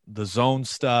 All the zone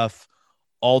stuff,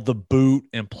 all the boot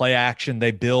and play action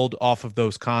they build off of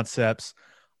those concepts.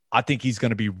 I think he's going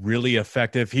to be really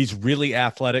effective. He's really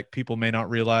athletic. People may not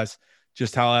realize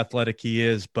just how athletic he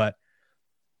is, but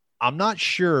I'm not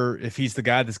sure if he's the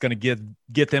guy that's going to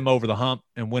get them over the hump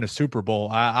and win a Super Bowl.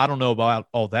 I don't know about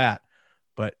all that,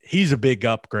 but he's a big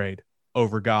upgrade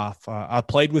over Goff. I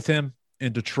played with him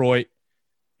in Detroit.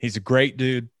 He's a great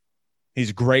dude.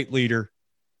 He's a great leader.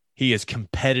 He is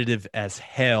competitive as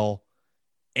hell,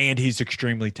 and he's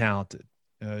extremely talented.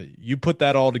 You put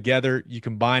that all together, you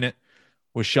combine it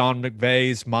with Sean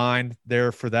McVay's mind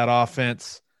there for that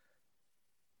offense.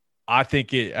 I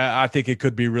think it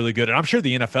could be really good. And I'm sure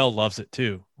the NFL loves it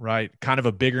too, right? Kind of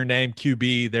a bigger name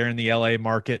QB there in the LA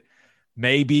market.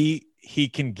 Maybe he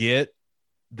can get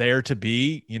there to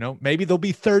be, maybe there'll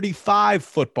be 35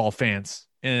 football fans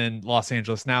in Los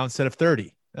Angeles now instead of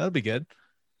 30. That'll be good.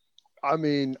 I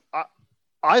mean,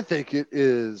 I think it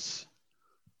is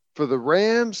for the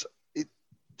Rams.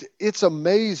 It's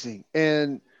amazing.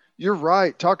 And you're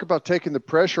right. Talk about taking the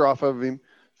pressure off of him.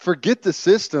 Forget the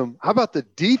system. How about the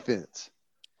defense?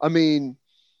 I mean,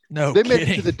 they made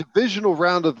it to the divisional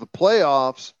round of the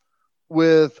playoffs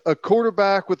with a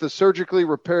quarterback with a surgically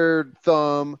repaired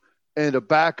thumb and a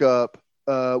backup,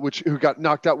 who got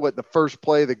knocked out the first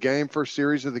play of the game, first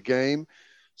series of the game.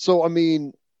 So, I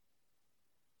mean,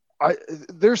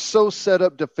 they're so set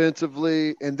up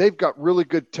defensively, and they've got really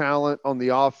good talent on the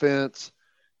offense.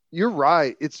 You're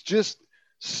right. It's just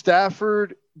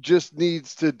Stafford just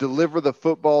needs to deliver the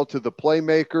football to the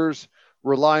playmakers,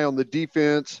 rely on the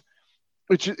defense,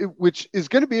 which is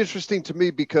going to be interesting to me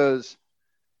because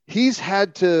he's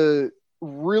had to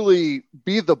really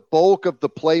be the bulk of the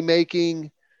playmaking.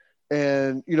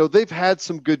 And, they've had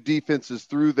some good defenses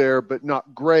through there, but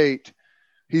not great.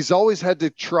 He's always had to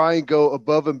try and go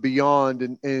above and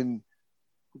beyond and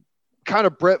kind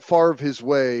of Brett Favre his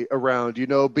way around, being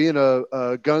a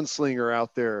gunslinger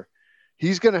out there.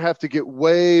 He's going to have to get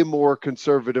way more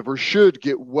conservative, or should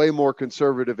get way more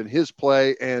conservative in his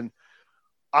play. And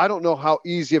I don't know how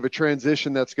easy of a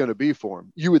transition that's going to be for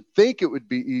him. You would think it would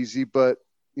be easy, but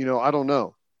I don't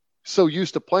know. So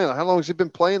used to playing. How long has he been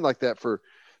playing like that? For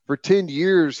 10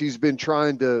 years, he's been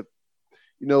trying to,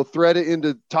 thread it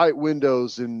into tight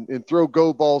windows and throw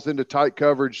go balls into tight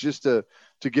coverage just to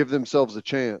give themselves a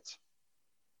chance.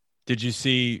 Did you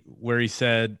see where he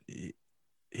said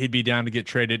he'd be down to get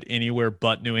traded anywhere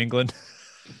but New England?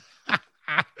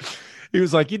 He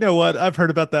was like, you know what? I've heard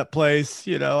about that place.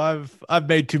 I've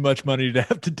made too much money to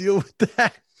have to deal with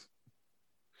that.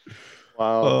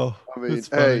 Wow. Oh, I mean,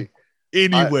 hey,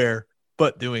 anywhere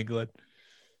but New England.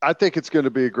 I think it's going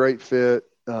to be a great fit.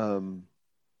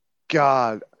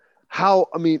 God, how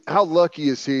lucky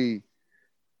is he?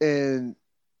 And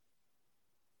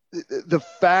the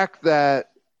fact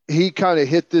that he kind of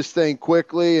hit this thing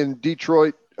quickly and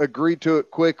Detroit agreed to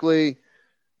it quickly.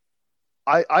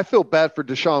 I feel bad for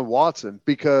Deshaun Watson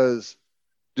because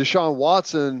Deshaun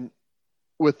Watson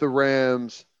with the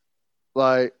Rams,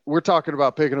 like, we're talking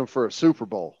about picking him for a Super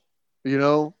Bowl,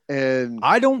 and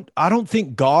I don't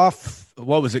think Goff,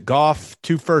 what was it? Goff,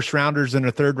 2 first rounders and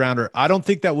a third rounder. I don't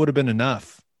think that would have been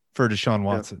enough for Deshaun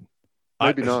Watson. Yeah,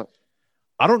 maybe not.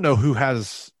 I don't know who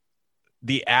has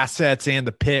the assets and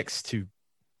the picks to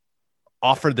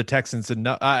offer the Texans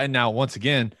enough. And now, once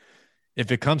again,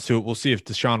 if it comes to it, we'll see if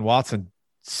Deshaun Watson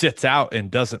sits out and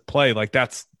doesn't play. Like,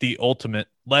 that's the ultimate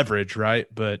leverage, right?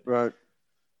 But right.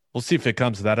 We'll see if it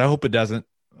comes to that. I hope it doesn't.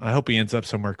 I hope he ends up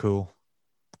somewhere cool,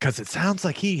 because it sounds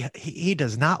like he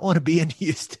does not want to be in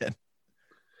Houston.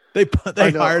 They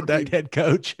hired that head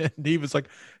coach, and he was like,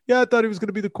 "Yeah, I thought he was going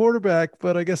to be the quarterback,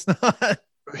 but I guess not."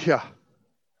 Yeah.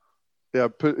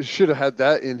 Should have had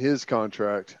that in his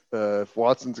contract. If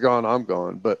Watson's gone, I'm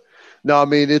gone. But no, I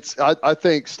mean, I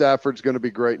think Stafford's going to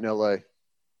be great in LA.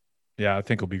 Yeah, I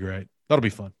think it'll be great. That'll be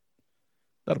fun.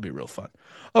 That'll be real fun.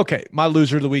 Okay, my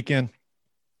loser of the weekend.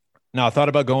 Now, I thought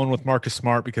about going with Marcus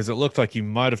Smart because it looked like he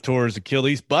might have tore his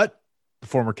Achilles, but the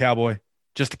former Cowboy,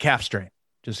 just a calf strain.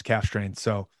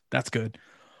 So that's good.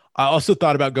 I also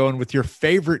thought about going with your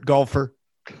favorite golfer,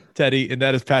 Teddy, and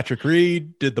that is Patrick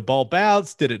Reed. Did the ball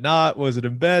bounce? Did it not? Was it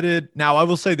embedded? Now, I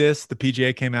will say this. The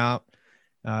PGA came out.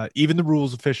 Even the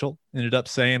rules official ended up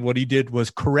saying what he did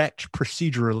was correct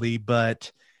procedurally,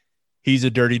 but he's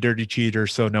a dirty, dirty cheater,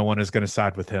 so no one is going to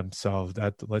side with him. So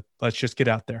let's just get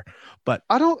out there. But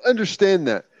I don't understand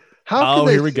that. How can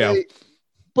they here we go.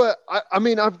 But I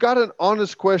mean, I've got an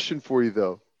honest question for you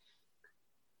though.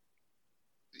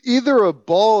 Either a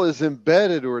ball is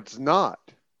embedded or it's not,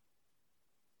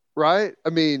 right?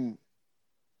 I mean,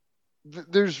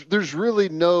 there's really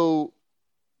no.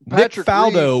 Nick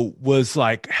Faldo was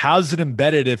like, how's it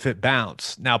embedded if it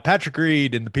bounced? Now, Patrick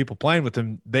Reed and the people playing with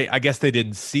him, I guess they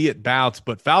didn't see it bounce,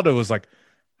 but Faldo was like,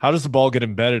 how does the ball get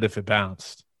embedded if it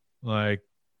bounced? Like,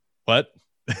 what?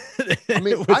 I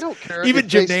mean, I don't care. Even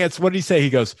Jim Nantz, what did he say? He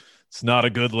goes, it's not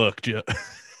a good look, Jim.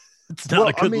 It's not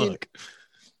a good look.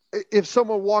 If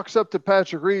someone walks up to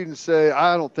Patrick Reed and say,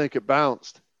 I don't think it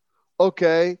bounced.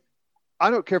 Okay. I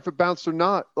don't care if it bounced or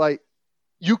not. Like,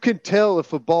 you can tell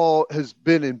if a ball has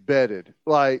been embedded.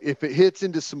 Like, if it hits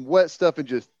into some wet stuff and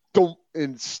just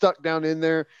and stuck down in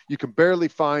there, you can barely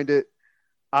find it.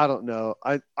 I don't know.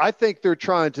 I think they're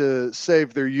trying to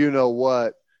save their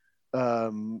you-know-what.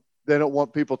 They don't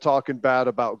want people talking bad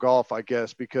about golf, I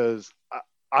guess, because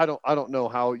I don't know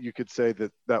how you could say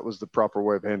that was the proper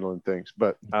way of handling things,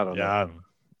 but I don't know.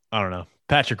 I don't know.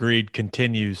 Patrick Reed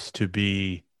continues to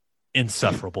be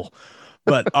insufferable.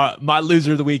 But my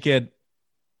loser of the weekend,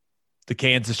 the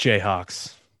Kansas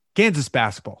Jayhawks. Kansas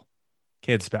basketball.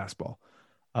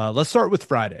 Let's start with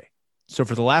Friday. So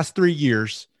for the last 3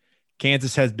 years,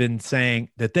 Kansas has been saying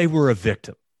that they were a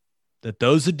victim, that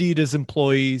those Adidas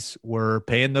employees were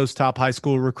paying those top high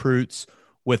school recruits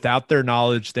without their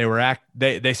knowledge.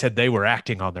 They said they were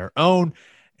acting on their own,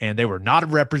 and they were not a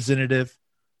representative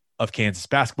of Kansas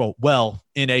basketball. Well,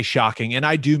 in a shocking, and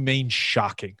I do mean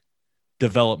shocking,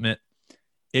 development,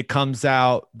 it comes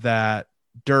out that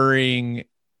during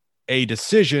a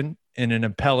decision in an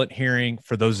appellate hearing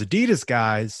for those Adidas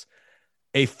guys,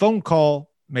 a phone call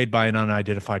made by an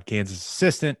unidentified Kansas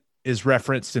assistant is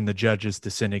referenced in the judge's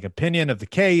dissenting opinion of the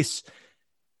case,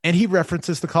 and he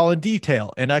references the call in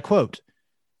detail. And I quote,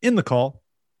 in the call,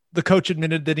 the coach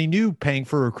admitted that he knew paying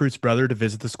for a recruit's brother to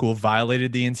visit the school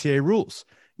violated the NCAA rules,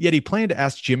 yet he planned to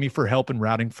ask Jimmy for help in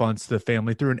routing funds to the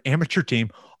family through an amateur team,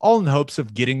 all in the hopes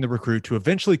of getting the recruit to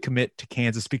eventually commit to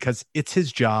Kansas because it's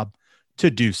his job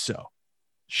to do so.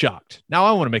 Shocked. Now,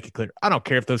 I want to make it clear. I don't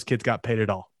care if those kids got paid at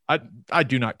all. I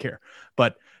do not care.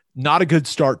 But not a good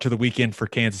start to the weekend for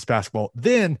Kansas basketball.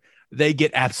 Then they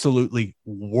get absolutely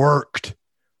worked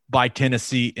by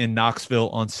Tennessee in Knoxville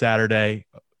on Saturday.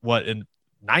 In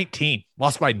 19,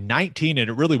 lost by 19, and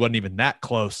it really wasn't even that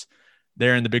close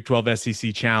there in the Big 12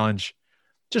 SEC Challenge.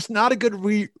 Just not a good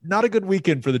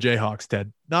weekend for the Jayhawks,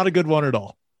 Ted. Not a good one at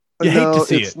all. You hate to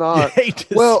see it. Not. You hate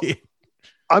to see it.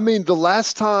 I mean, the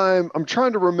last time, I'm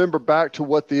trying to remember back to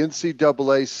what the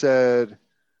NCAA said.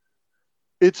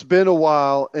 It's been a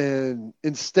while, and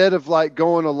instead of like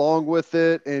going along with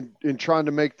it and trying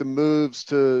to make the moves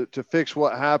to fix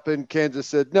what happened, Kansas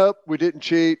said, nope, we didn't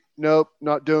cheat. Nope,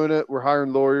 not doing it. We're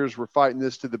hiring lawyers. We're fighting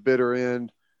this to the bitter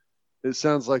end. It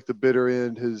sounds like the bitter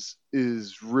end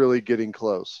is really getting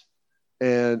close.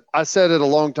 And I said it a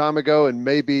long time ago, and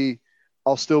maybe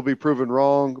I'll still be proven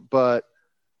wrong, but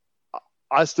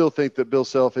I still think that Bill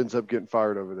Self ends up getting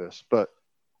fired over this. But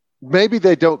maybe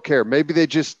they don't care. Maybe they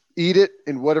just eat it,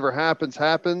 and whatever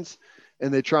happens,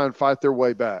 and they try and fight their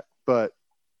way back. But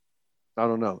I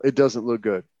don't know. It doesn't look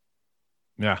good.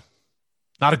 Yeah.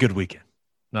 Not a good weekend.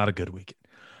 Not a good weekend.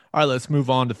 All right, let's move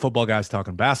on to football guys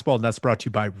talking basketball, and that's brought to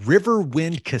you by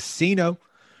Riverwind Casino.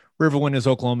 Riverwind is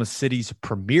Oklahoma City's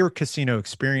premier casino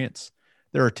experience.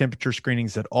 There are temperature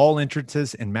screenings at all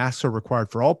entrances, and masks are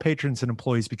required for all patrons and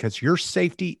employees because your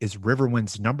safety is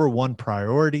Riverwind's #1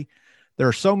 priority. There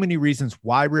are so many reasons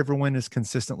why Riverwind is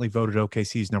consistently voted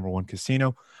OKC's #1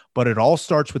 casino, but it all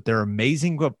starts with their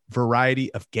amazing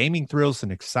variety of gaming thrills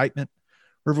and excitement.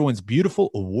 Riverwind's beautiful,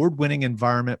 award-winning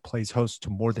environment plays host to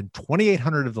more than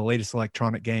 2,800 of the latest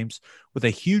electronic games with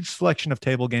a huge selection of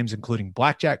table games, including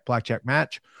blackjack, blackjack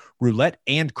match, roulette,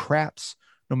 and craps.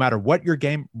 No matter what your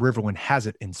game, Riverwind has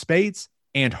it in spades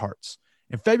and hearts.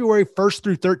 And February 1st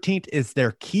through 13th is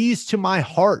their Keys to My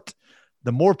Heart.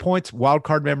 The more points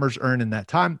wildcard members earn in that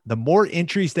time, the more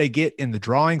entries they get in the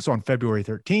drawings on February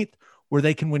 13th, where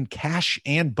they can win cash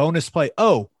and bonus play.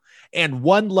 Oh, and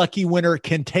one lucky winner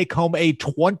can take home a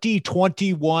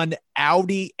 2021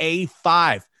 Audi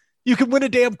A5. You can win a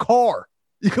damn car.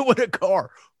 You can win a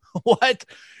car. What?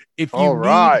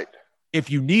 If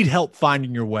you need help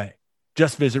finding your way,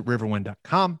 just visit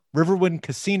riverwind.com. Riverwind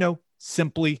Casino,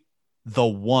 simply the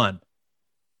one.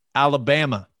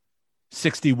 Alabama,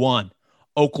 61.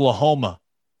 Oklahoma,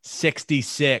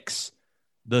 66.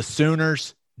 The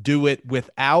Sooners do it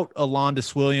without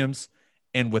Alondis Williams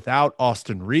and without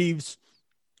Austin Reeves,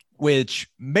 which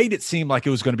made it seem like it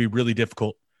was going to be really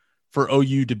difficult for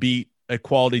OU to beat a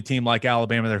quality team like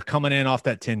Alabama. They're coming in off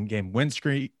that 10-game win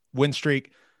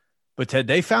streak. But Ted,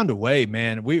 they found a way,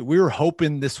 man. We were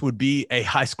hoping this would be a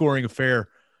high-scoring affair,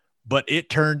 but it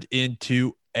turned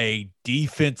into a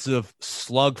defensive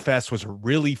slugfest. It was a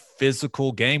really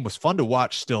physical game. It was fun to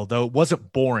watch still, though. It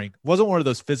wasn't boring. It wasn't one of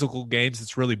those physical games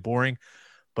that's really boring.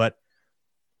 But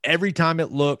every time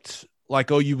it looked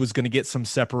like OU was going to get some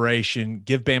separation,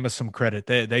 give Bama some credit.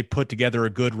 They put together a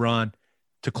good run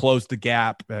to close the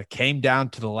gap, came down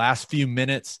to the last few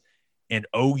minutes, and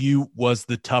OU was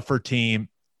the tougher team.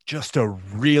 Just a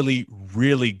really,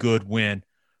 really good win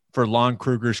for Lon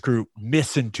Kruger's crew,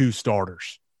 missing 2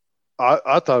 starters.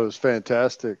 I thought it was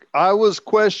fantastic. I was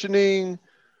questioning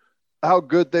how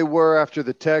good they were after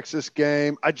the Texas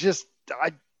game.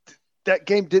 That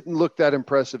game didn't look that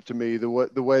impressive to me, the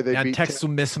way they beat Texas.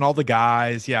 Missing all the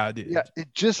guys. Yeah, it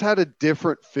just had a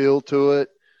different feel to it.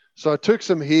 So I took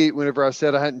some heat whenever I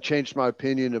said I hadn't changed my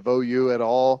opinion of OU at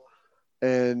all.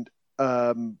 And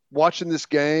watching this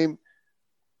game,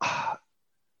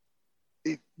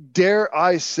 dare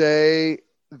I say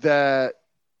that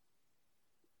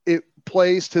it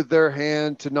plays to their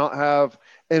hand to not have,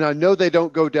 and I know they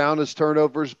don't go down as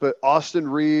turnovers, but Austin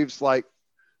Reeves, like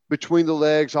between the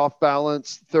legs, off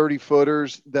balance,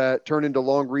 30-footers that turn into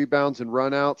long rebounds and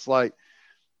runouts. Like,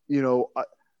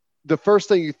 the first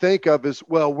thing you think of is,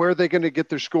 well, where are they going to get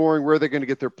their scoring? Where are they going to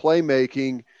get their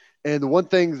playmaking? And the one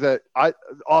thing that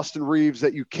Austin Reeves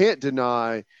that you can't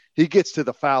deny, he gets to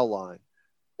the foul line.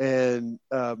 And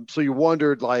so you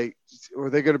wondered, like, are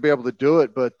they going to be able to do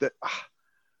it? But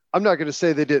I'm not going to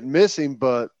say they didn't miss him,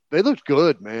 but they looked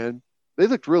good, man. They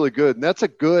looked really good. And that's a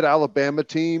good Alabama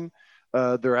team.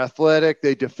 They're athletic.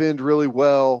 They defend really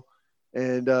well.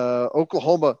 And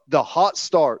Oklahoma, the hot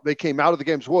start, they came out of the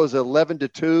games, what was it,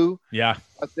 11-2? Yeah.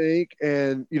 I think.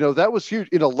 And, that was huge.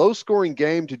 In a low-scoring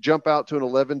game to jump out to an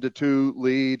 11-2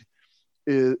 lead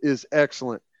is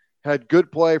excellent. Had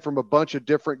good play from a bunch of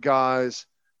different guys.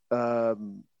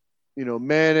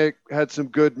 Manic had some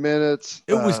good minutes.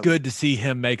 It was good to see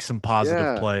him make some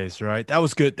positive plays, right? That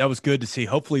was good. That was good to see.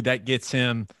 Hopefully that gets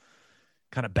him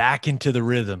kind of back into the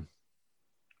rhythm.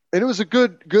 And it was a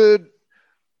good,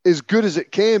 as good as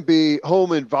it can be,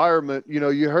 home environment.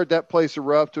 You heard that place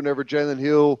erupt whenever Jalen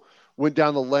Hill went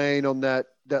down the lane on that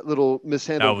that little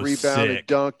mishandled was rebound sick. and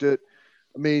dunked it.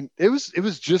 I mean, it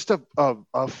was just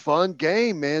a fun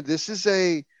game, man. This is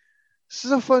a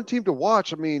fun team to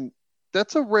watch. I mean,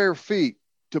 that's a rare feat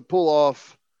to pull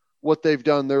off what they've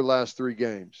done their last 3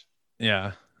 games.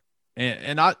 Yeah.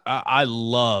 And I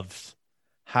loved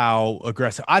how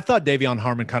aggressive. I thought Davion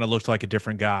Harmon kind of looked like a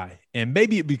different guy. And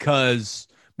maybe it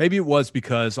was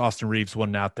because Austin Reeves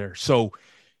wasn't out there. So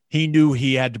he knew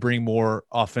he had to bring more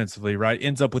offensively, right?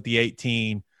 Ends up with the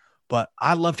 18. But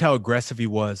I loved how aggressive he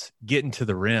was getting to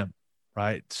the rim,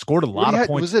 right? Scored a lot of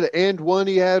points. Was it an and one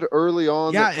he had early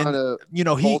on? Yeah, and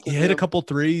he hit a couple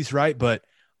threes, right? But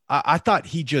I thought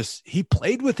he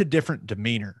played with a different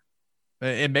demeanor.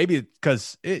 And maybe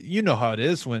because you know how it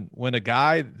is when a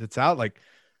guy that's out, like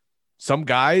some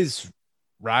guys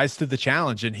rise to the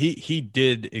challenge, and he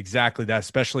did exactly that,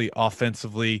 especially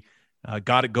offensively.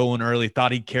 Got it going early.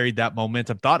 Thought he carried that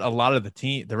momentum. Thought a lot of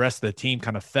the rest of the team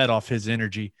kind of fed off his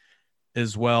energy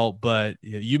as well. But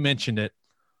you mentioned it.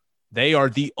 They are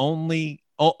the only.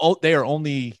 They are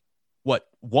only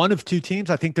one of 2 teams.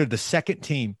 I think they're the second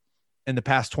team in the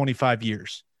past 25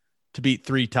 years to beat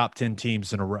 3 top 10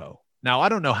 teams in a row. Now, I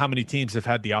don't know how many teams have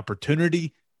had the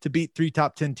opportunity to beat 3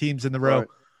 top 10 teams in the row, right.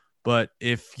 But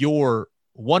if you're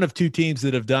one of 2 teams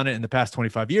that have done it in the past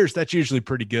 25 years, that's usually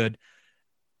pretty good.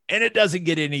 And it doesn't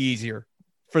get any easier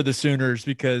for the Sooners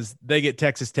because they get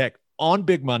Texas Tech on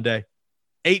Big Monday,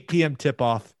 8 p.m.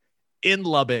 tip-off in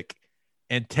Lubbock,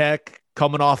 and Tech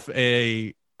coming off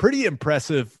a pretty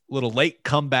impressive little late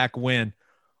comeback win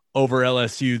over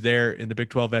LSU there in the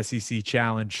Big 12 SEC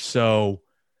Challenge. So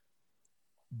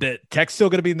the Tech's still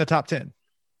going to be in the top 10.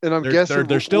 And I'm guessing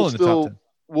they're still in the top 10.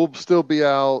 We'll still be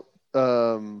out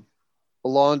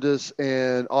Alondas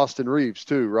and Austin Reeves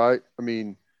too, right? I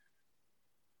mean,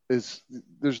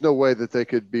 there's no way that they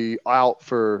could be out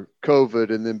for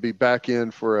COVID and then be back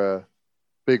in for a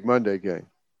Big Monday game.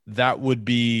 That would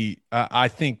be I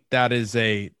think that is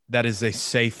a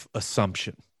safe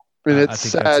assumption. And it's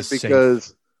sad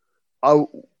because I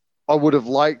would have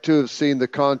liked to have seen the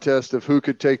contest of who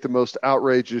could take the most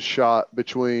outrageous shot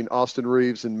between Austin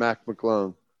Reeves and Mac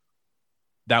McClung.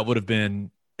 That would have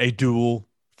been a duel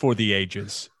for the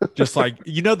ages. Just like,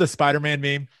 the Spider-Man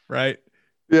meme, right?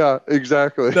 Yeah,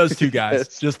 exactly. Those 2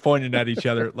 guys just pointing at each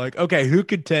other like, okay, who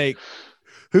can take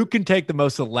the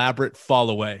most elaborate fall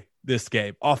away this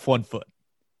game off one foot?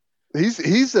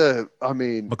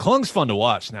 McClung's fun to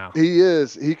watch now. He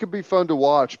is. He could be fun to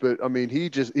watch, but I mean, he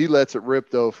lets it rip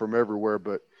though from everywhere,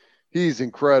 but he's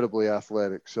incredibly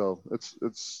athletic. So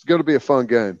it's going to be a fun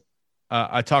game.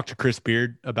 I talked to Chris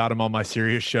Beard about him on my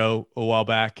Sirius show a while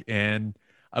back, and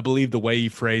I believe the way he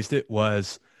phrased it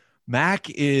was Mac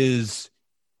is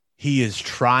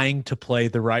trying to play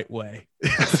the right way.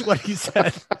 That's what he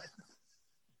said,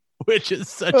 which is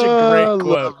such a great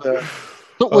quote.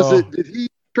 So did he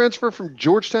transfer from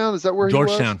Georgetown? Is that where he was?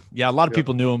 Georgetown. Yeah, a lot of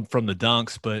people knew him from the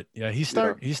dunks, but yeah, he's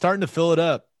starting to fill it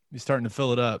up.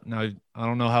 Now, I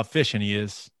don't know how efficient he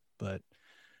is, but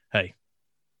hey,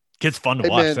 kid's fun to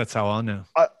watch. Man, that's how I know.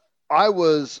 I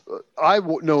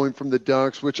know him from the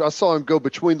dunks, which I saw him go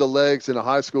between the legs in a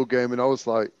high school game, and I was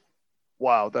like,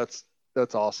 wow, that's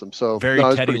awesome. So very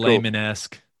Teddy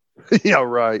Lehman-esque. Yeah,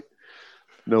 right.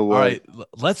 No way. All right,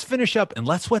 let's finish up and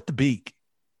let's wet the beak.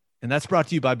 And that's brought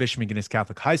to you by Bishop McGinnis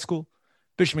Catholic High School.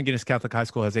 Bishop McGinnis Catholic High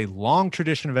School has a long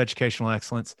tradition of educational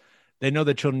excellence. They know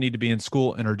that children need to be in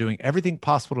school and are doing everything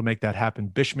possible to make that happen.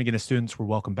 Bishop McGinnis students were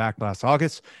welcomed back last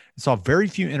August and saw very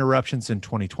few interruptions in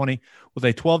 2020. With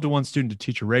a 12-to-1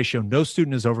 student-to-teacher ratio, no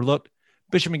student is overlooked.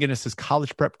 Bishop McGinnis's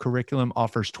college prep curriculum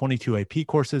offers 22 AP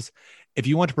courses. If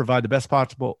you want to provide the best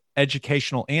possible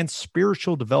educational and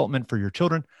spiritual development for your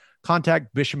children,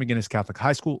 contact Bishop McGinnis Catholic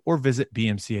High School or visit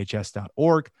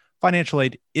bmchs.org. Financial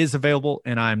aid is available,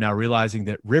 and I am now realizing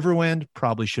that Riverwind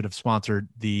probably should have sponsored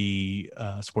the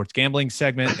sports gambling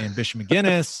segment and Bishop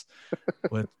McGinnis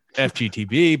with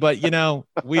FGTB. But,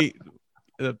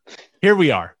 here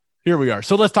we are.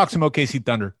 So let's talk some OKC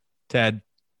Thunder, Ted.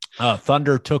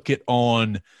 Thunder took it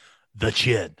on the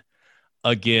chin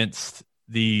against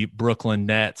the Brooklyn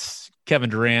Nets. Kevin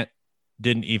Durant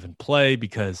didn't even play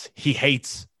because he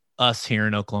hates us here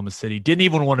in Oklahoma City. Didn't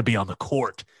even want to be on the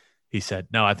court. He said,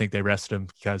 no, I think they rested him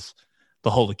because the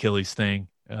whole Achilles thing.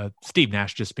 Steve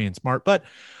Nash just being smart. But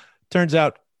turns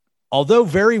out, although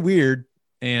very weird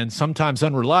and sometimes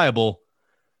unreliable,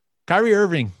 Kyrie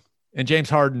Irving and James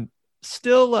Harden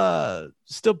still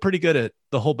pretty good at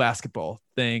the whole basketball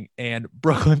thing. And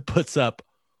Brooklyn puts up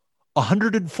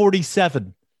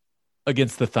 147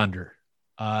 against the Thunder.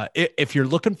 If you're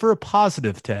looking for a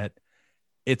positive, Ted,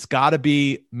 it's got to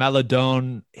be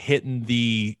Maladone hitting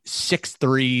the 6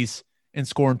 threes and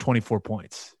scoring 24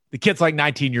 points. The kid's like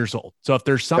 19 years old. So if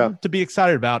there's something to be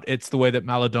excited about, it's the way that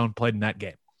Maladon played in that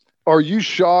game. Are you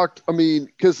shocked? I mean,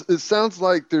 because it sounds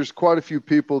like there's quite a few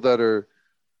people that are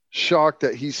shocked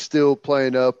that he's still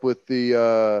playing up with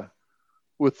the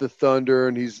Thunder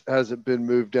and hasn't been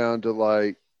moved down to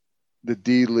like the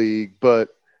D League. But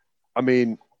I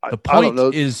mean, the I don't know.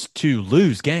 point is to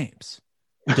lose games,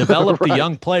 develop Right. the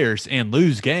young players and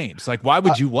lose games. Like, why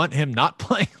would you want him not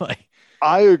playing? Like,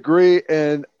 I agree,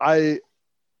 and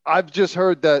I've just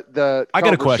heard that. I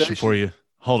got a question for you.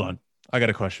 Hold on, I got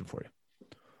a question for you.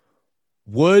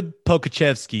 Would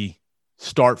Pokachevsky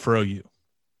start for OU?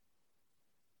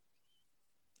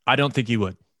 I don't think he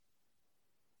would.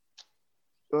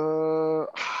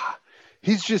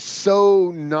 He's just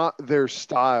so not their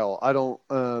style. I don't.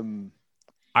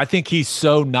 I think he's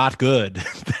so not good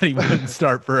that he wouldn't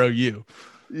start for OU.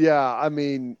 Yeah, I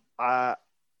mean, I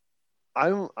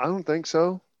don't think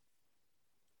so.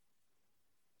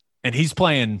 And he's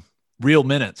playing real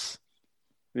minutes.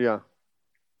 Yeah.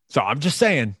 So I'm just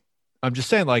saying,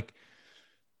 like,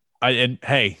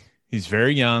 hey, he's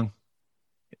very young.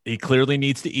 He clearly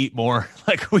needs to eat more,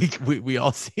 like we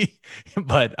all see.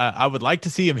 But I would like to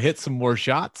see him hit some more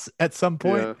shots at some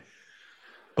point. Yeah.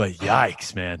 But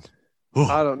yikes, man. Ooh.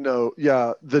 I don't know.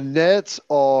 Yeah, the Nets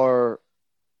are.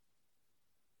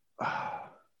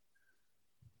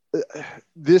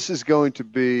 This is going to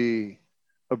be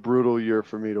a brutal year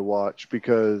for me to watch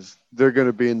because they're going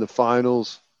to be in the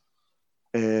finals,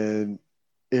 and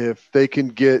if they can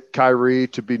get Kyrie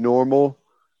to be normal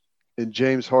and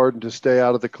James Harden to stay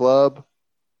out of the club,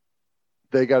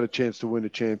 they got a chance to win a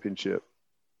championship.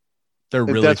 They're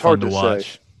really fun to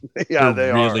watch. Yeah,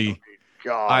 they really,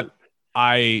 are. God.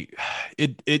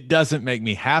 It doesn't make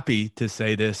me happy to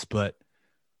say this, but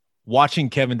watching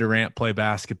Kevin Durant play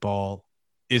basketball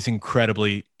is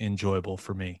incredibly enjoyable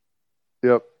for me.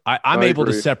 Yep. I'm I able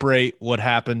agree. to separate what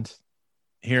happened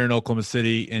here in Oklahoma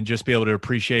City and just be able to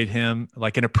appreciate him,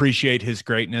 like, and appreciate his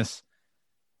greatness.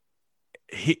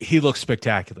 He looks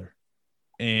spectacular.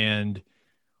 And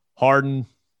Harden,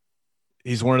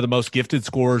 he's one of the most gifted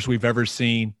scorers we've ever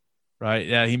seen, right?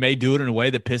 Yeah, he may do it in a way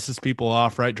that pisses people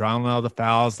off, right? Drawing all the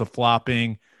fouls, the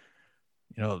flopping,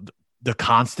 the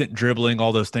constant dribbling,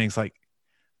 all those things. Like,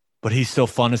 but he's still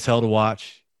fun as hell to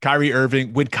watch. Kyrie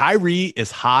Irving, when Kyrie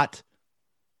is hot,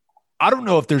 I don't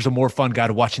know if there's a more fun guy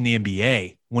to watch in the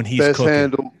NBA when he's best cooking.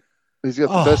 handle. He's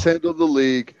got the best handle of the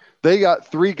league. They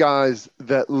got three guys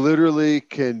that literally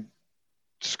can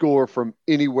score from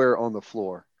anywhere on the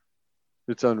floor.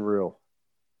 It's unreal.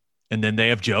 And then they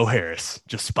have Joe Harris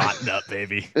just spotting up,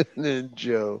 baby. And then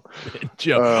Joe.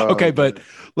 Okay, but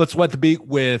let's wet the beat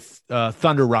with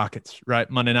Thunder Rockets, right?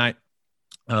 Monday night.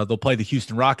 They'll play the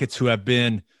Houston Rockets, who have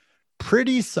been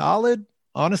pretty solid,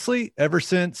 honestly, ever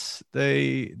since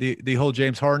the whole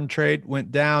James Harden trade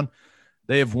went down.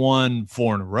 They have won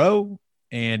 4 in a row,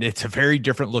 and it's a very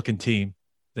different looking team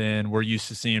than we're used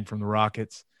to seeing from the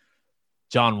Rockets.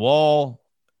 John Wall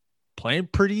playing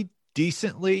pretty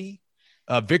decently.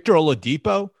 Victor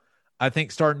Oladipo, I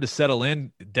think, starting to settle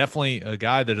in. Definitely a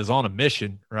guy that is on a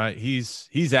mission, right?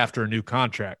 He's after a new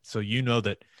contract, so you know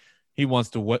that he wants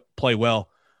to play well.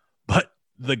 But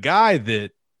the guy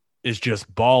that is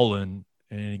just balling,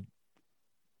 and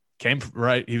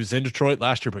he was in Detroit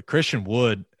last year, but Christian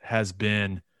Wood has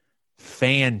been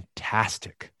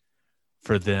fantastic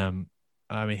for them.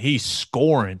 I mean, he's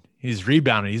scoring, he's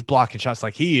rebounding, he's blocking shots.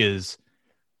 Like, he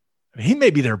may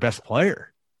be their best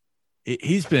player.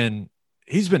 He's been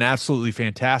absolutely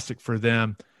fantastic for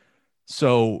them.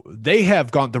 So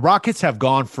the Rockets have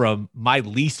gone from my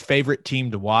least favorite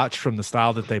team to watch from the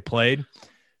style that they played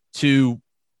to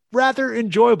rather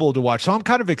enjoyable to watch. So I'm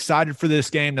kind of excited for this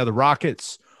game. Now, the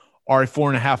Rockets are a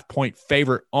 4.5 point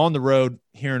favorite on the road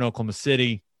here in Oklahoma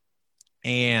City,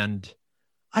 and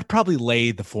I'd probably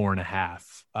lay the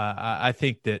 4.5. I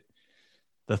think that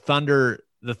the Thunder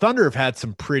have had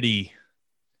some pretty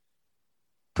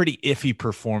iffy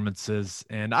performances,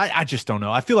 and I just don't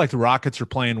know. I feel like the Rockets are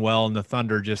playing well, and the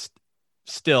Thunder just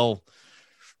still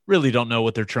really don't know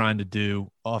what they're trying to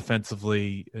do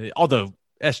offensively, although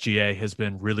SGA has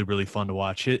been really, really fun to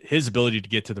watch. His ability to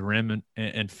get to the rim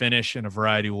and finish in a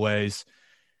variety of ways,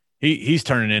 he's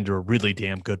turning into a really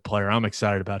damn good player. I'm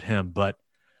excited about him, but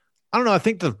I don't know. I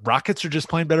think the Rockets are just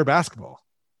playing better basketball.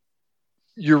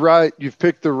 You're right. You've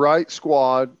picked the right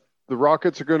squad. The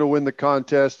Rockets are going to win the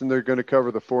contest, and they're going to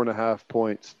cover the 4.5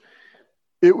 points.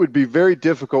 It would be very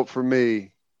difficult for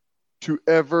me to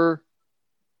ever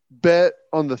bet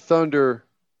on the Thunder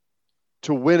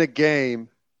to win a game,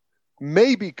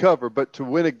 maybe cover, but to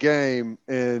win a game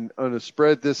and on a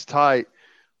spread this tight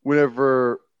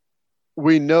whenever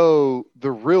we know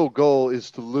the real goal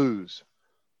is to lose.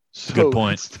 So Good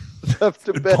point. It's tough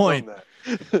to Good bet point. on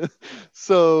that.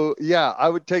 So yeah, I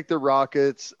would take the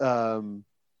Rockets.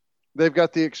 They've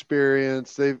got the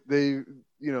experience.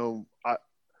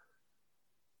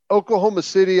 Oklahoma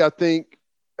City, I think,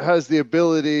 has the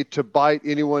ability to bite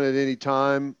anyone at any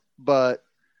time, but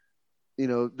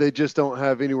they just don't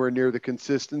have anywhere near the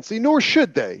consistency, nor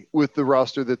should they, with the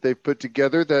roster that they've put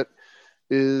together that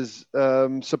is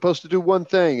supposed to do one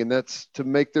thing, and that's to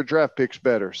make their draft picks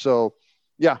better. So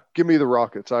yeah, give me the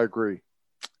Rockets. I agree.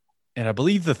 And I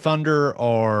believe the Thunder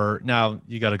are, now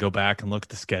you got to go back and look at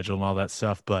the schedule and all that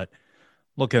stuff, but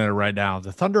looking at it right now,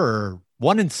 the Thunder are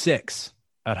 1-6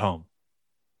 at home.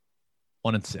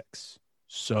 1-6.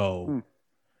 So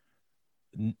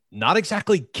not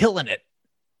exactly killing it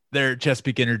there at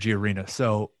Chesapeake Energy Arena.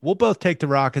 So we'll both take the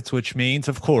Rockets, which means,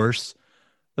 of course,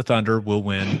 the Thunder will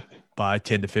win by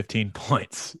 10 to 15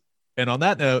 points. And on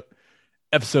that note,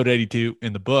 episode 82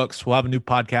 in the books. We'll have a new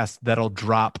podcast that'll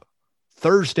drop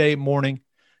Thursday morning.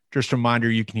 Just a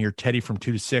reminder, you can hear Teddy from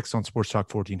 2 to 6 on Sports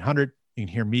Talk 1400. You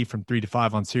can hear me from 3 to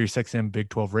 5 on Sirius XM Big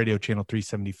 12 Radio Channel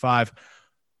 375.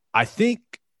 I think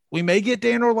we may get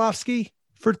Dan Orlovsky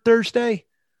for Thursday.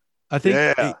 I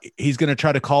think he's going to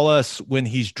try to call us when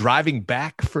he's driving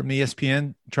back from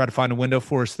ESPN, try to find a window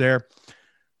for us there.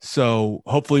 So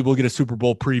hopefully we'll get a Super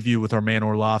Bowl preview with our man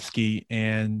Orlovsky,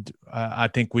 and I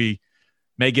think we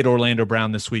may get Orlando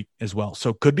Brown this week as well.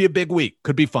 So could be a big week,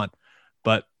 could be fun,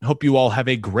 but hope you all have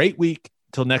a great week.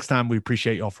 Until next time, we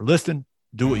appreciate y'all for listening.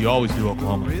 Do what you always do,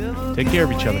 Oklahoma. Take care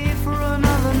of each other.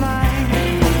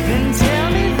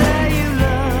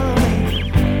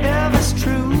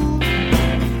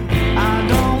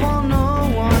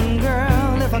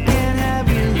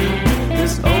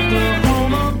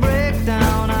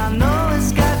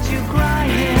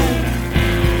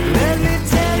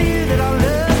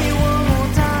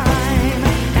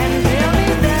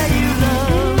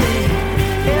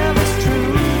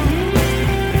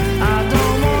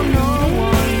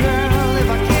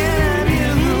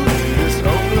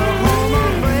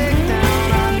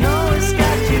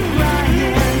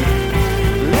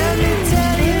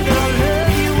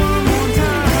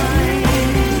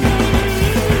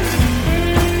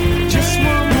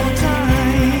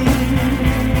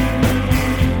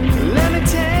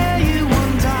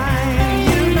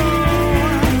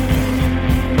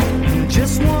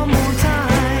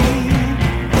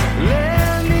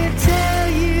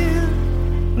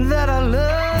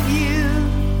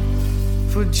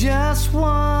 Just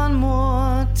one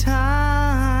more time.